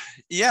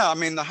yeah, I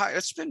mean,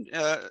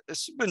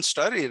 it's been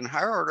studied, and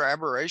higher order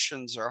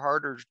aberrations are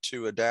harder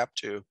to adapt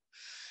to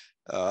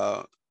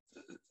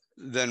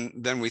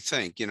than we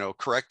think. You know,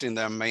 correcting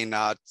them may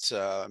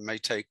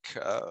take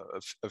a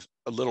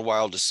little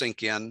while to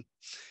sink in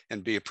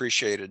and be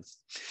appreciated.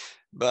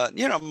 But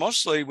you know,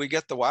 mostly we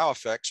get the wow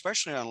effect,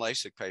 especially on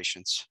LASIK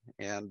patients.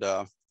 And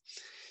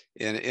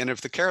if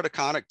the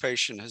keratoconic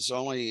patient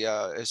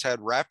has had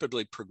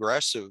rapidly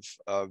progressive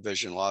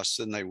vision loss,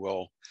 then they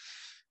will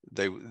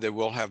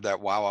have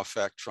that wow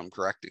effect from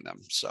correcting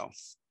them.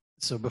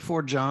 So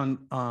before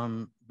John,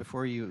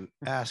 before you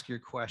ask your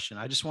question,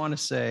 I just want to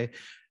say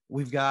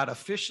we've got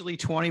officially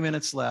 20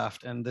 minutes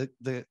left, and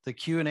the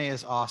Q&A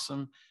is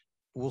awesome.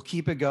 We'll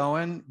keep it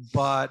going,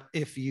 but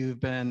if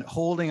you've been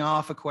holding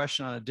off a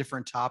question on a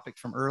different topic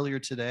from earlier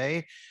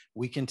today,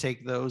 we can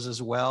take those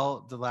as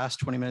well. The last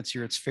 20 minutes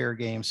here, it's fair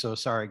game. So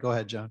sorry, go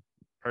ahead, John.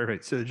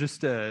 Perfect. So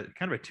just kind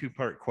of a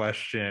two-part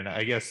question.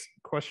 I guess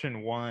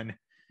question one,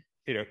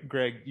 you know,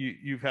 Greg,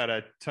 you've had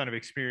a ton of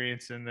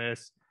experience in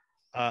this.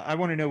 I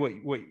want to know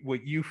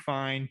what you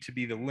find to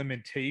be the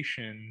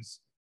limitations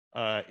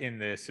in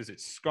this. Is it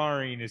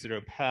scarring? Is it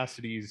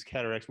opacities,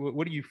 cataracts?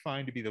 What do you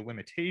find to be the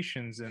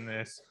limitations in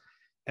this?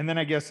 And then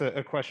I guess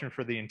a question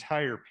for the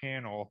entire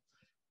panel.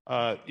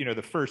 You know,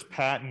 the first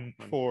patent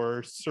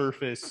for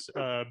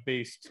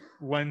surface-based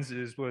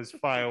lenses was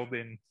filed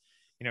in,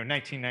 you know,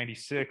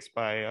 1996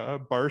 by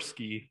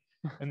Barsky.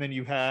 And then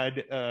you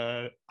had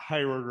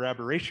higher order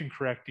aberration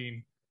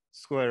correcting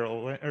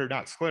scleral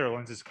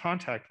lenses,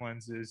 contact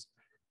lenses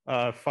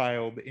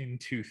filed in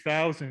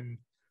 2000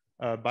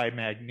 by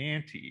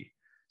Magnanti.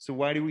 So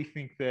why do we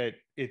think that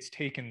it's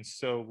taken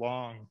so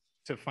long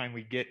to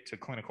finally get to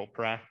clinical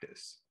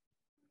practice?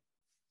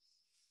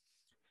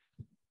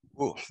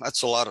 Oh,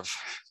 that's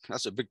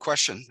a big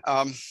question.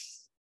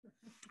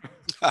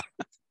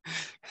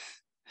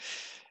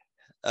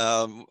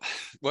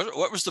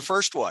 What was the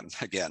first one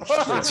again?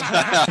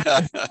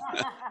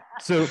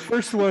 So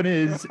first one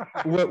is,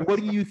 what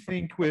do you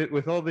think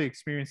with all the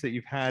experience that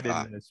you've had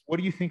in this, what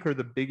do you think are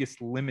the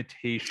biggest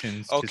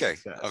limitations to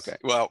success? Okay.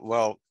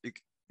 Well,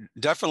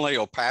 definitely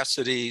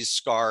opacities,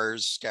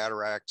 scars,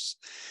 cataracts.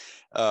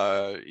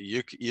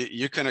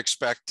 You can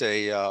expect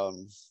a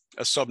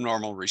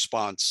subnormal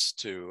response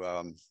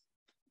to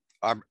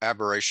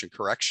aberration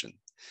correction.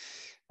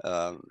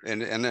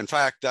 And in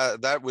fact,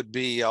 that would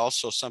be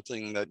also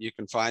something that you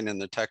can find in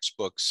the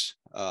textbooks.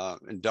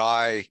 And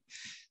Dye,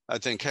 I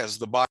think, has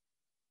the body.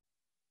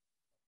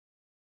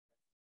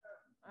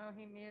 Oh,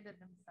 he muted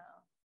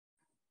himself.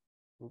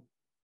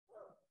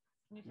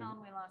 Can you tell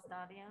him we lost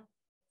audio?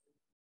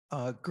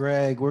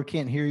 Greg, we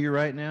can't hear you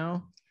right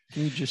now.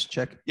 Can you just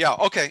check? Yeah,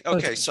 okay.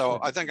 So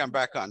I think I'm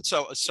back on.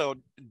 So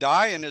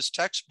Dye in his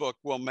textbook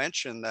will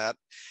mention that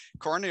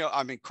corneal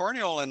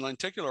and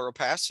lenticular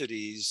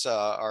opacities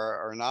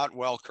are not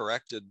well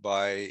corrected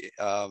by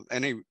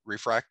any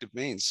refractive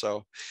means.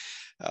 So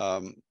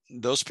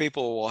those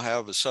people will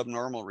have a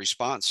subnormal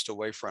response to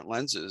wavefront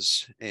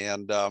lenses.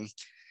 And the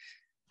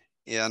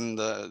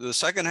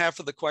second half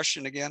of the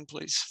question again,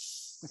 please.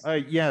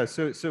 Yeah,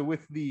 so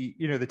with the,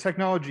 the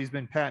technology has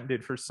been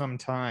patented for some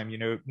time,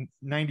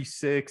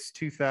 96,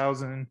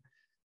 2000.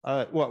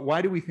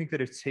 Why do we think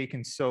that it's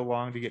taken so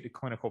long to get to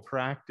clinical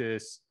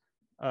practice,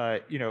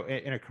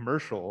 in a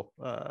commercial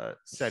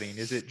setting?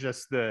 Is it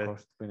just the,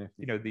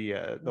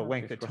 the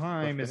length of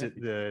time? Is it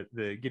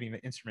the getting the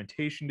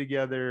instrumentation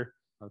together?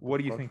 What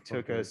do you think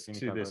took us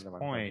to this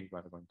point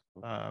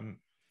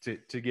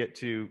to get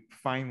to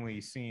finally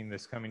seeing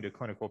this coming to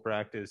clinical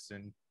practice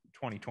in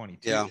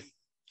 2022?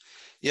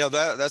 Yeah,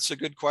 that's a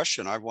good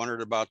question. I've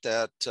wondered about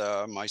that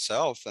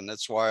myself, and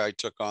that's why I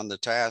took on the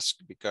task,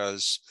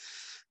 because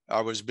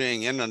I was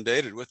being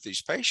inundated with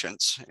these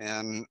patients.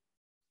 And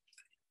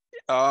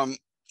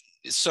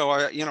so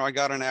I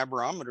got an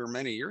aberrometer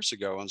many years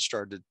ago and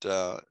started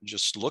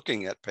just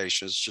looking at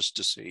patients just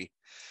to see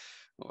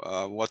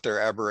what their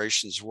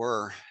aberrations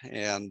were.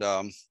 And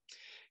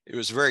it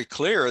was very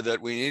clear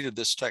that we needed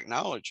this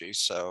technology.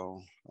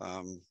 So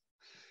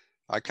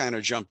I kind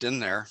of jumped in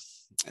there,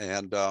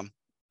 and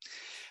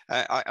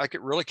I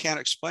really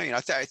can't explain.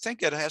 I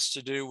think it has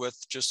to do with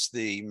just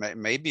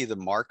maybe the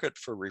market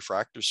for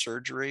refractive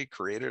surgery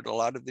created a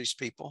lot of these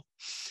people,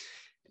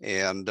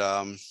 and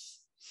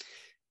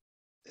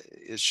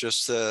it's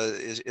just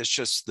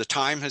the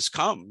time has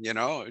come.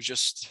 It's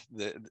just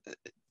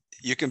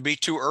you can be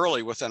too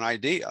early with an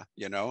idea,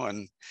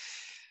 and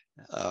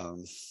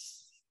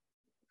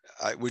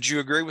would you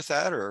agree with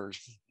that, or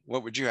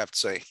what would you have to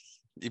say?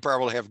 You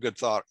probably have good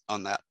thought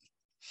on that.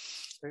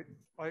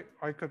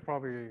 I could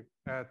probably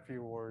add a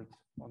few words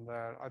on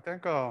that. I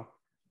think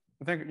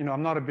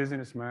I'm not a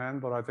businessman,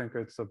 but I think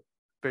it's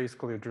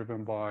basically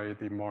driven by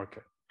the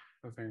market.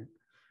 I think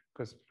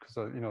because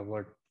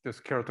like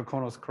this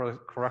keratoconus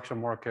correction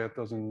market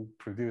doesn't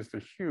produce the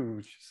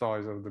huge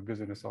size of the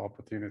business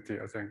opportunity,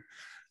 I think.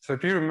 So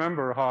if you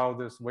remember how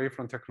this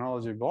wavefront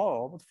technology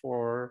evolved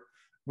for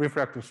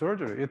refractive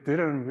surgery, it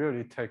didn't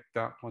really take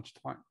that much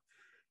time.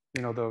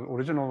 The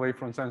original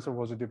wavefront sensor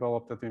was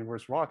developed at the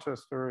University of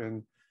Rochester,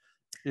 and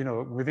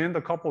within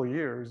the couple of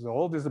years,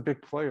 all these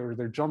big players,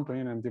 they jump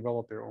in and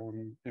develop their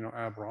own,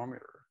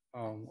 aberrometer,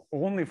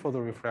 only for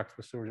the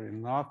refractive surgery,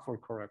 not for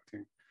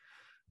correcting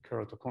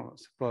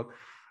keratoconus. But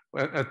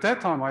at that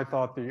time, I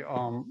thought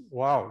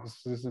wow,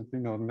 this is,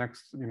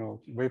 next,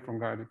 wavefront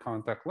guided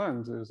contact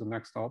lens is the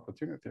next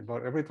opportunity.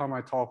 But every time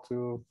I talk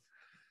to,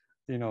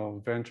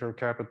 venture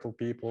capital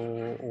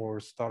people or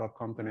startup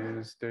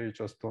companies, they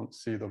just don't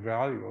see the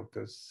value of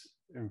this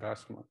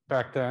investment.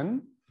 Back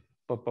then,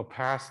 but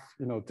past,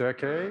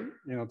 decade,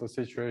 the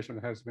situation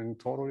has been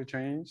totally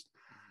changed.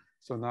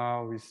 So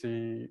now we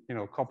see,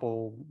 a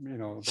couple,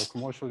 the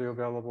commercially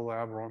available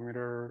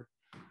aberrometer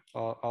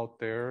out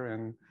there,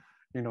 and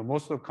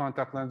most of the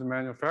contact lens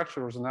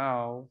manufacturers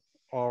now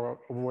are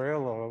aware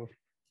of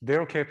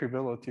their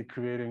capability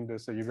creating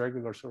this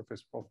irregular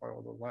surface profile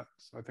of the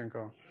lens. I think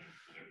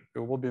it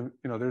will be,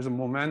 there's a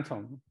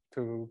momentum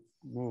to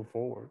move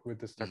forward with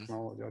this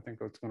technology. I think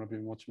it's going to be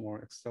much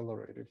more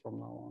accelerated from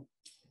now on.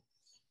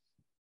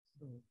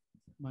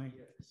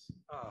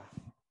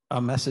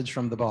 A message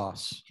from the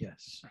boss.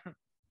 Yes.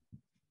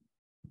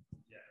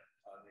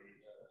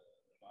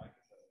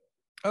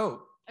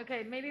 Oh.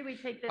 Okay, maybe we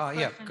take this.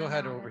 Yeah, go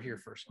ahead over here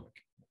first.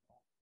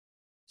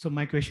 So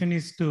my question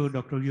is to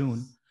Dr.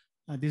 Yoon.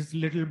 This is a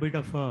little bit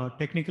of a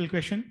technical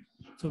question.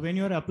 So when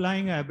you're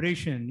applying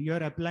aberration,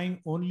 you're applying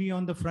only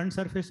on the front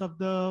surface of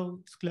the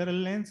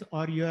scleral lens,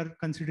 or you're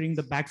considering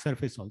the back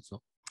surface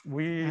also?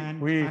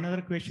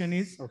 Another question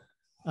is,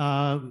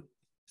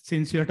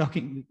 since you're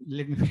talking,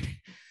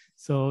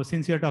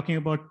 since you're talking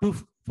about two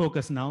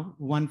focus now,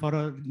 one for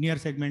a near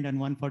segment and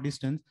one for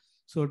distance.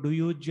 So do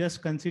you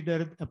just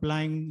consider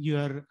applying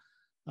your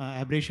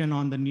aberration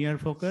on the near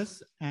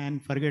focus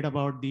and forget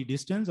about the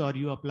distance, or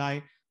you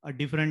apply a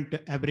different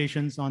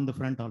aberrations on the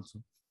front also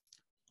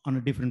on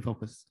a different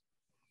focus?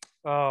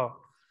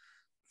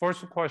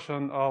 First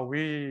question,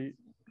 we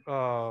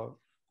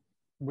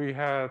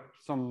had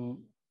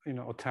some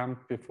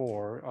attempt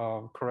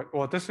before, correct.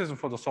 Well, this isn't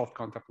for the soft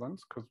contact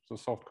lens, because the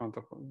soft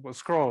contact lens, but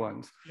scleral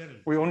lens,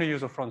 we only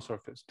use a front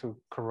surface to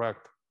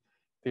correct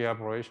the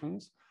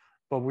aberrations,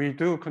 but we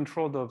do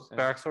control the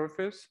back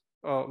surface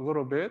a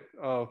little bit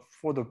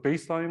for the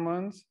baseline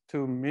lens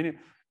to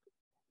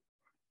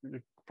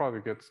it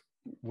probably gets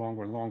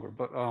longer and longer,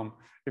 but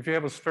if you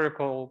have a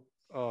spherical,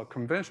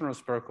 conventional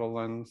spherical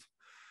lens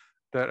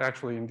that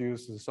actually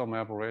induces some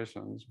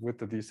aberrations with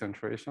the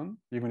decentration,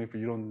 even if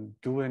you don't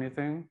do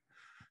anything.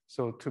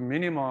 So to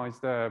minimize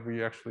that,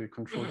 we actually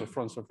control the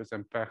front surface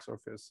and back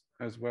surface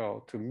as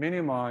well to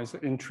minimize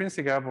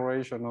intrinsic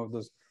aberration of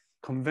this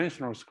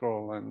conventional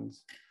scleral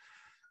lens.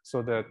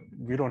 so that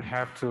we don't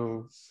have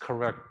to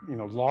correct,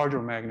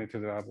 larger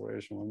magnitude of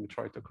aberration when we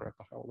try to correct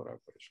the high order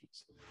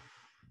aberrations.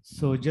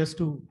 So just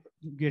to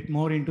get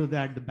more into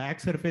that, the back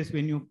surface,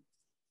 when you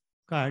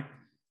cut,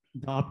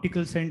 the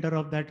optical center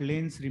of that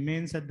lens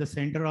remains at the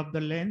center of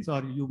the lens,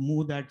 or you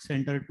move that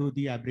center to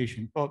the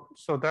aberration? Well,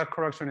 so that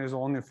correction is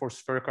only for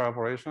spherical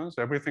aberrations.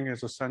 Everything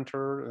is a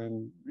center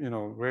and,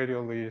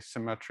 radially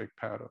symmetric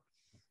pattern.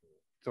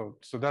 So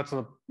that's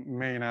the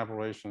main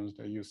aberrations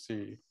that you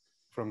see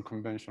from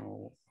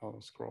conventional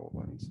scleral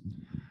lens.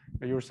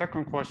 Your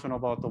second question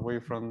about the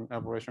wavefront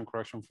aberration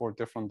correction for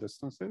different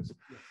distances.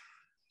 Yes.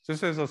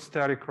 This is a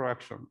static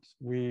correction.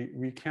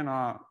 We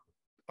cannot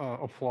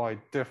apply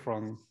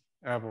different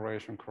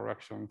aberration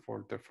correction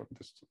for different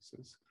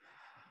distances.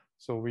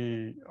 So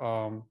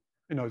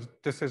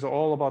this is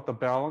all about the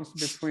balance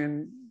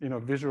between,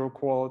 visual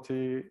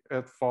quality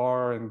at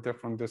far and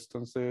different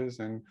distances,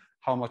 and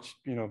how much,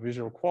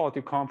 visual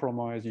quality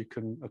compromise you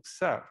can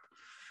accept.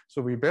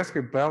 So we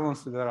basically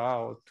balance that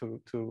out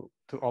to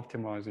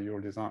optimize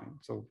your design.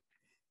 So,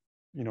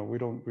 we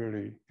don't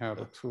really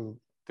have two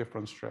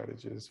different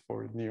strategies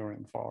for near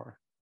and far.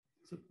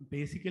 So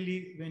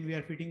basically, when we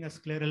are fitting a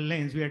scleral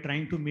lens, we are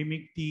trying to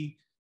mimic the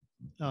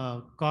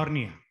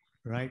cornea,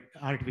 right?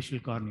 Artificial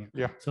cornea.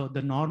 Yeah. So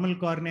the normal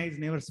cornea is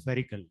never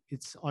spherical.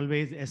 It's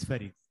always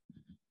aspheric.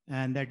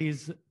 And that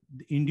is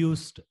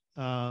induced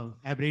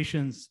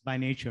aberrations by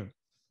nature.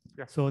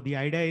 Yeah. So the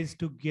idea is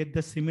to get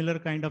the similar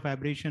kind of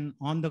aberration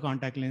on the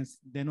contact lens,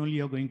 then only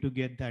you're going to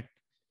get that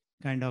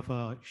kind of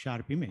a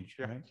sharp image,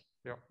 yeah. right?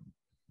 Yeah.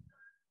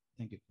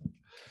 Thank you.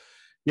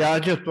 Yeah, I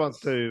just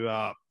want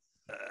to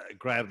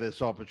grab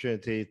this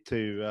opportunity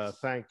to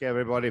thank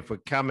everybody for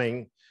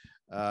coming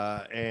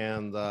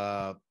and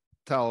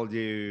tell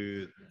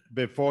you,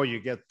 before you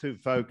get too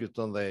focused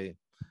on the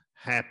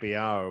happy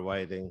hour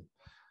waiting,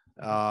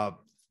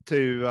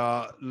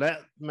 to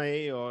let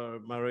me or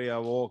Maria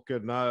Walker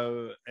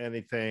know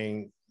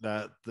anything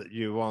that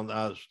you want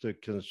us to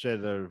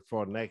consider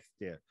for next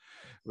year.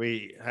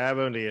 We have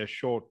only a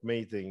short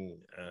meeting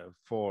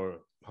for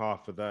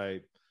half a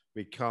day.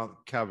 We can't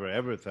cover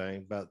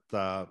everything, but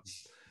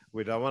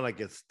we don't want to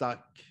get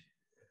stuck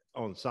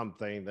on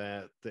something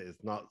that is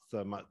not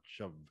so much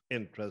of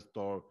interest,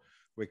 or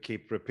we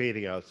keep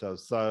repeating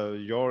ourselves. So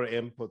your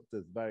input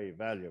is very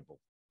valuable.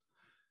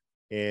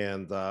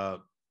 And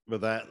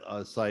with that,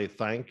 I say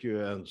thank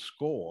you and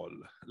skål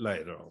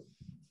later on.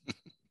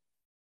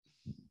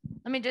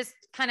 Let me just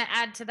kind of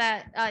add to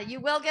that. You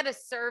will get a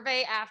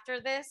survey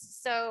after this,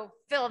 so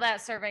fill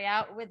that survey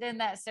out. Within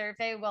that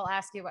survey, we'll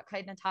ask you what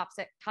kind of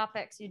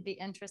topics you'd be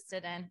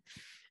interested in.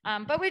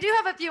 But we do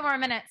have a few more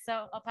minutes,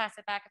 so I'll pass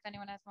it back if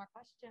anyone has more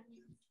questions.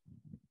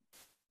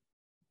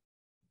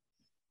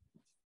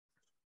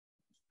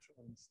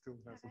 John still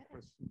has some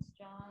questions.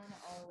 John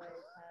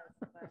always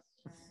has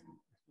questions.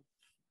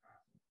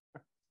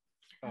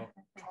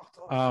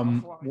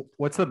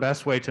 What's the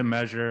best way to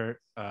measure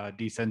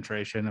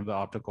decentration of the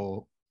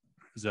optical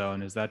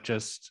zone? Is that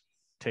just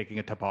taking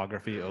a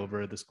topography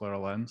over the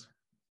scleral lens?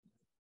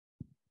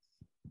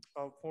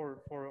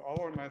 For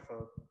our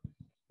method,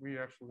 we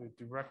actually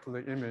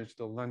directly image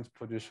the lens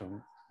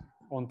position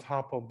on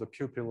top of the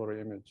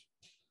pupillary image.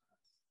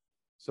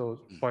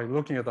 So by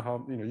looking at the,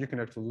 you can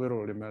actually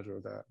literally measure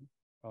that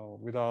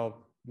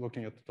without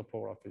looking at the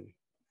topography.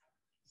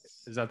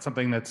 Is that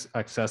something that's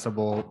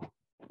accessible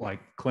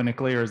like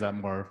clinically, or is that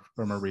more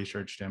from a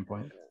research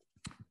standpoint?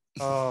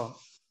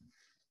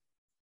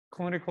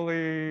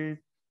 Clinically,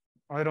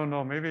 I don't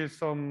know. Maybe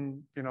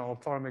some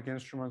ophthalmic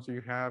instruments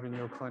you have in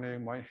your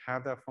clinic might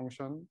have that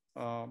function.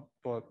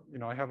 But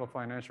I have a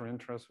financial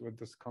interest with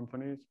this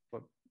company,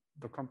 but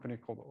the company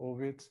called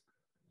Ovid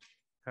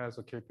has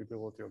a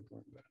capability of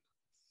doing that.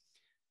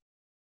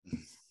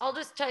 I'll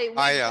just tell you, we've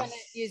done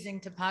it using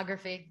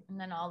topography, and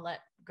then I'll let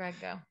Greg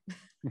go.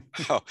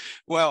 Oh,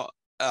 well,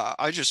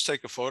 I just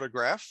take a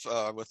photograph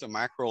with a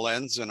macro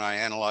lens and I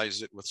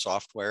analyze it with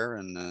software,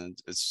 and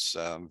it's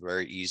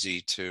very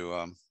easy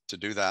to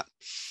do that.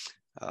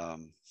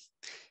 And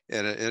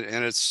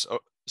it's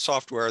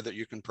software that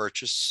you can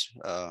purchase.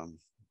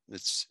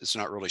 It's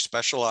not really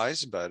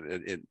specialized, but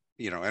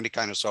any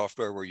kind of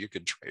software where you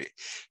could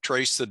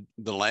trace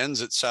the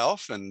lens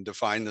itself and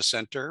define the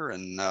center,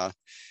 and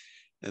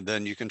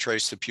then you can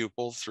trace the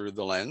pupil through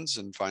the lens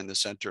and find the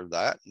center of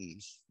that,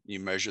 and you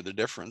measure the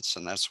difference,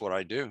 and that's what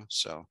I do.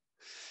 So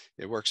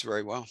it works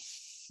very well.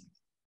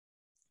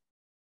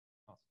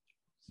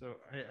 So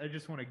I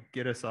just want to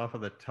get us off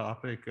of the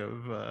topic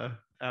of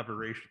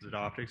aberrations in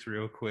optics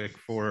real quick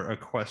for a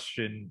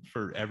question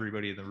for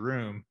everybody in the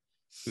room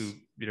who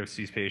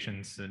sees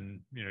patients and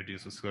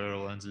deals with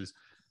scleral lenses.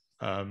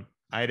 I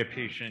had a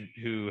patient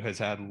who has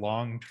had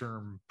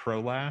long-term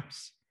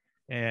prolapse,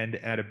 and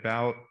at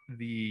about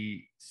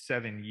the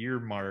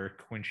 7-year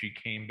mark, when she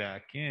came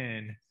back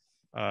in,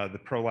 the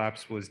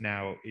prolapse was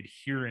now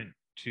adherent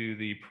to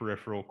the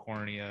peripheral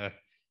cornea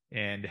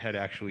and had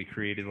actually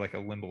created like a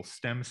limbal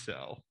stem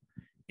cell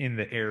in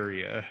the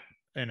area.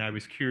 And I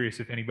was curious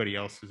if anybody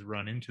else has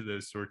run into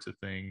those sorts of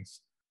things,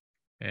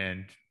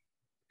 and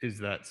is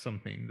that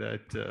something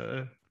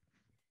that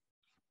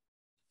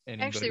I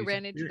actually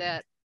ran into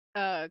that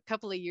a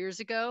couple of years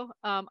ago.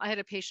 I had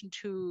a patient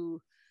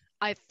who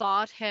I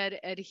thought had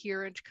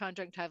adherent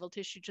conjunctival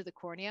tissue to the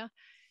cornea.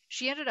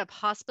 She ended up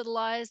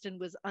hospitalized and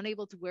was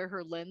unable to wear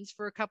her lens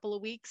for a couple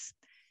of weeks.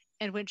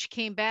 And when she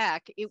came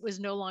back, it was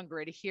no longer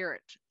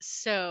adherent.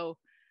 So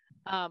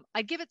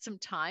I'd give it some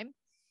time,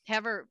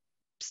 have her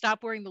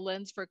stop wearing the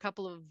lens for a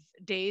couple of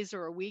days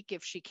or a week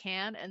if she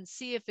can, and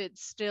see if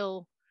it's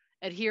still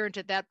adherent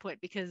at that point,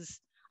 because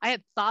I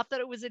had thought that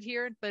it was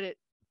adherent, but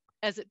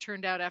as it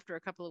turned out, after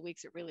a couple of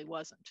weeks, it really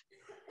wasn't.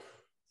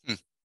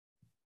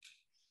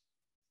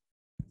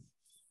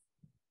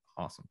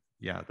 Awesome.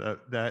 Yeah,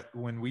 that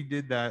when we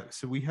did that,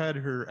 so we had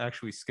her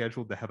actually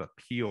scheduled to have a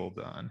peel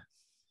done.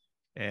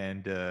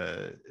 And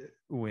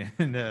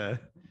when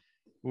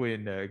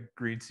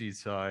Greenseed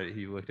saw it,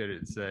 he looked at it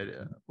and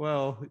said,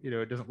 well,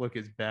 it doesn't look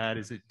as bad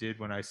as it did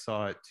when I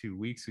saw it 2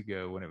 weeks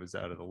ago when it was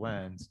out of the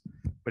lens,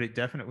 but it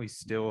definitely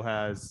still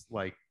has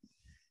like,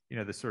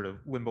 the sort of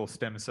limbal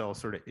stem cell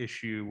sort of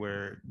issue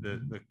where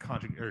the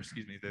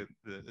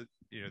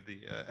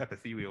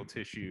epithelial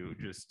tissue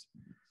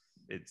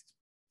it's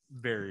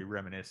very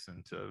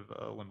reminiscent of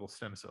limbal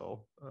stem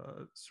cell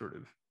sort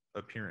of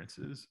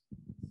appearances.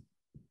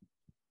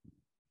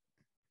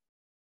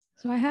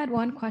 So I had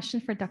one question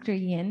for Dr.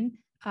 Yin,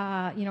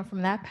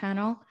 from that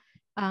panel.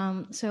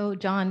 So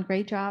John,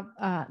 great job.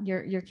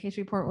 Your case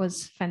report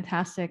was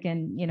fantastic.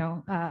 And,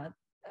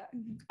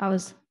 I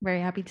was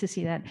very happy to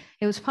see that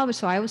it was published.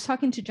 So I was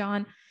talking to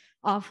John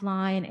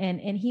offline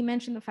and he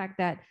mentioned the fact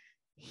that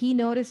he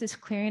noticed this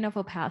clearing of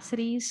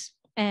opacities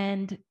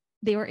and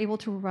they were able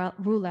to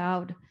rule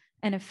out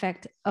an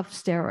effect of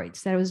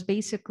steroids. That it was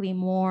basically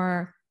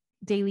more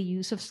daily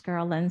use of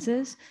scleral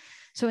lenses.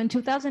 So in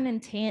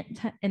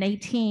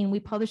 2018, we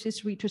published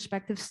this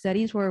retrospective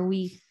studies where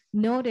we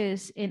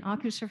noticed in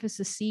ocular surface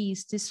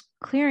disease, this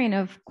clearing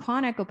of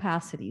chronic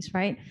opacities,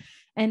 right?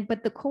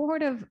 But the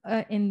cohort of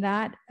in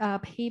that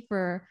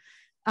paper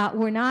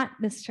were not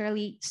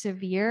necessarily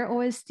severe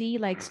OSD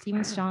like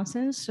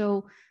Stevens-Johnson.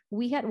 So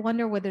we had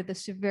wondered whether the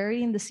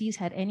severity in disease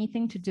had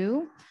anything to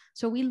do.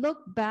 So we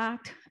looked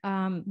back,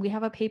 we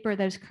have a paper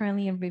that is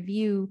currently in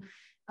review,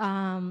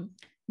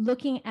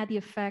 looking at the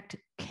effect,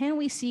 can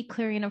we see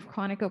clearing of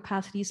chronic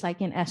opacities like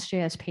in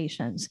SJS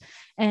patients?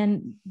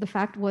 And the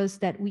fact was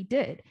that we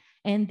did.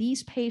 And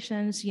these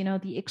patients,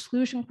 the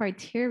exclusion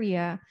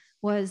criteria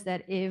was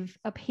that if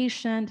a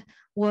patient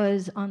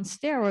was on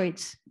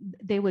steroids,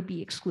 they would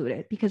be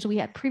excluded because we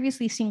had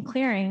previously seen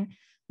clearing,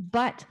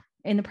 but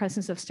in the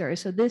presence of steroids.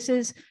 So this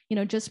is,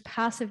 just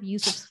passive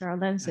use of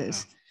scleral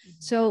lenses.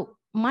 So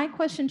my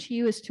question to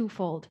you is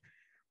twofold.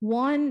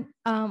 One,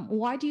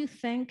 why do you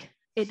think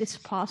it is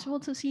possible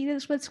to see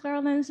this with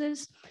scleral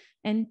lenses?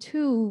 And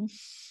two,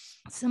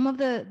 some of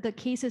the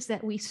cases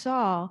that we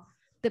saw,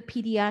 the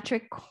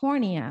pediatric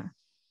cornea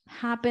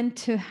happened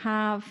to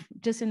have,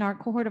 just in our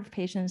cohort of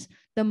patients,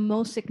 the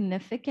most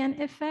significant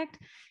effect.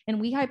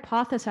 And we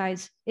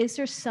hypothesized, is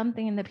there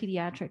something in the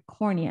pediatric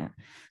cornea?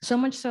 So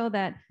much so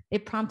that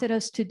it prompted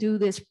us to do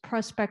this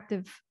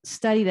prospective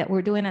study that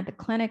we're doing at the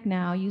clinic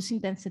now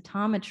using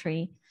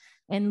densitometry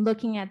and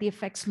looking at the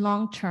effects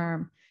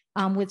long-term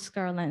with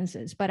scleral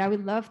lenses. But I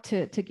would love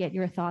to get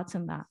your thoughts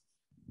on that.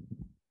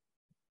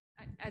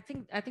 I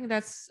think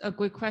that's a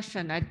good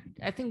question.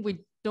 I think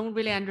we don't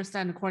really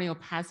understand corneal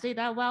opacity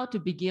that well to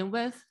begin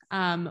with.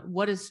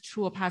 What is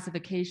true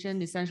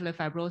opacification? Essentially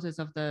fibrosis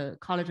of the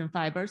collagen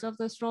fibers of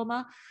the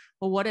stroma,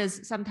 or what is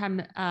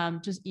sometimes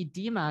just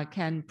edema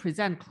can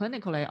present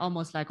clinically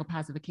almost like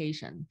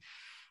opacification.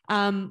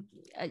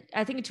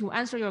 I think to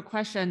answer your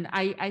question,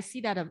 I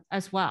see that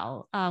as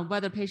well,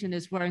 whether patient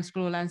is wearing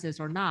scleral lenses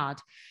or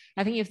not.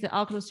 I think if the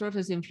ocular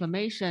surface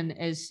inflammation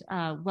is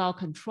well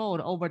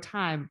controlled over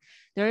time,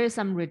 there is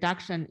some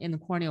reduction in the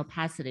corneal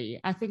opacity.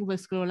 I think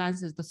with scleral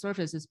lenses, the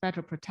surface is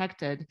better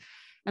protected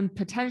and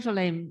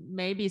potentially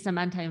maybe some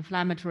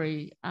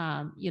anti-inflammatory,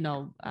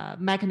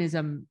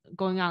 mechanism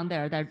going on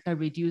there that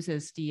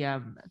reduces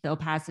the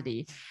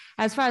opacity.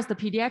 As far as the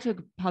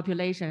pediatric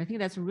population, I think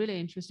that's a really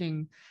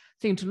interesting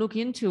thing to look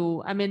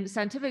into. I mean,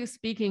 scientifically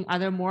speaking, are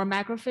there more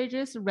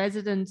macrophages,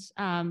 resident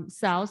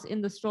cells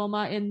in the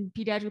stroma in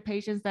pediatric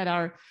patients that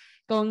are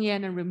going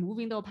in and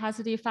removing the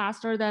opacity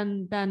faster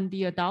than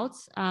the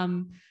adults?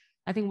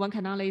 I think one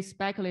can only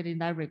speculate in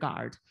that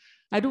regard.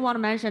 I do want to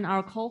mention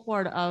our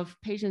cohort of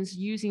patients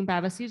using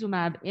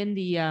bevacizumab in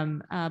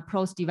the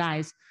PROS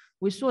device.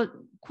 We saw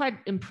quite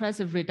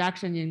impressive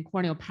reduction in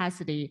corneal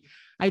opacity.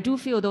 I do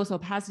feel those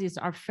opacities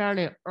are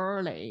fairly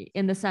early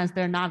in the sense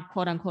they're not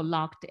quote unquote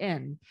locked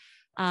in,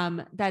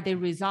 that they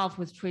resolve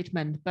with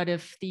treatment. But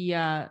if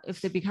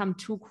they become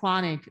too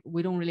chronic,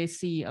 we don't really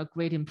see a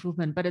great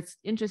improvement. But it's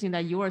interesting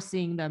that you are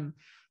seeing them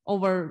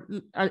over,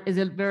 is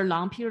it a very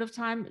long period of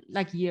time,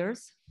 like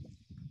years?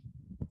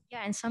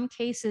 Yeah, in some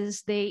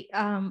cases, they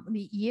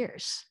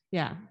years.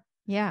 Yeah.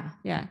 Yeah.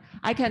 Yeah.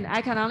 I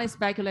can only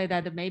speculate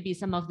that maybe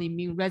some of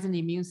the resident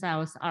immune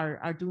cells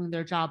are doing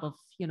their job of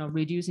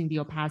reducing the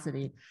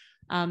opacity.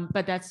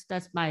 But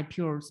that's my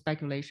pure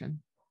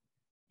speculation.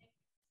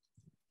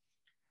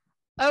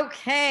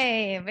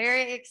 Okay,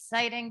 very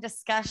exciting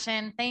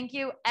discussion. Thank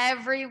you,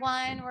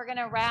 everyone. We're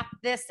gonna wrap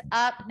this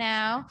up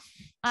now.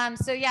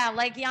 So yeah,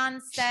 like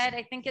Jan said,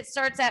 I think it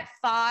starts at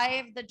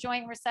 5, the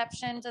joint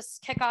reception to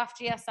kick off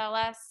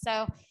GSLS.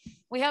 So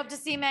we hope to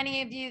see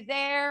many of you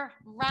there.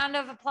 Round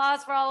of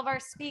applause for all of our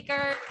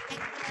speakers.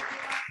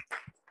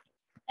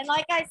 And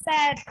like I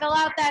said, fill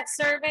out that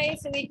survey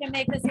so we can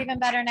make this even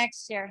better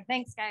next year.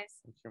 Thanks, guys.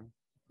 Thank you.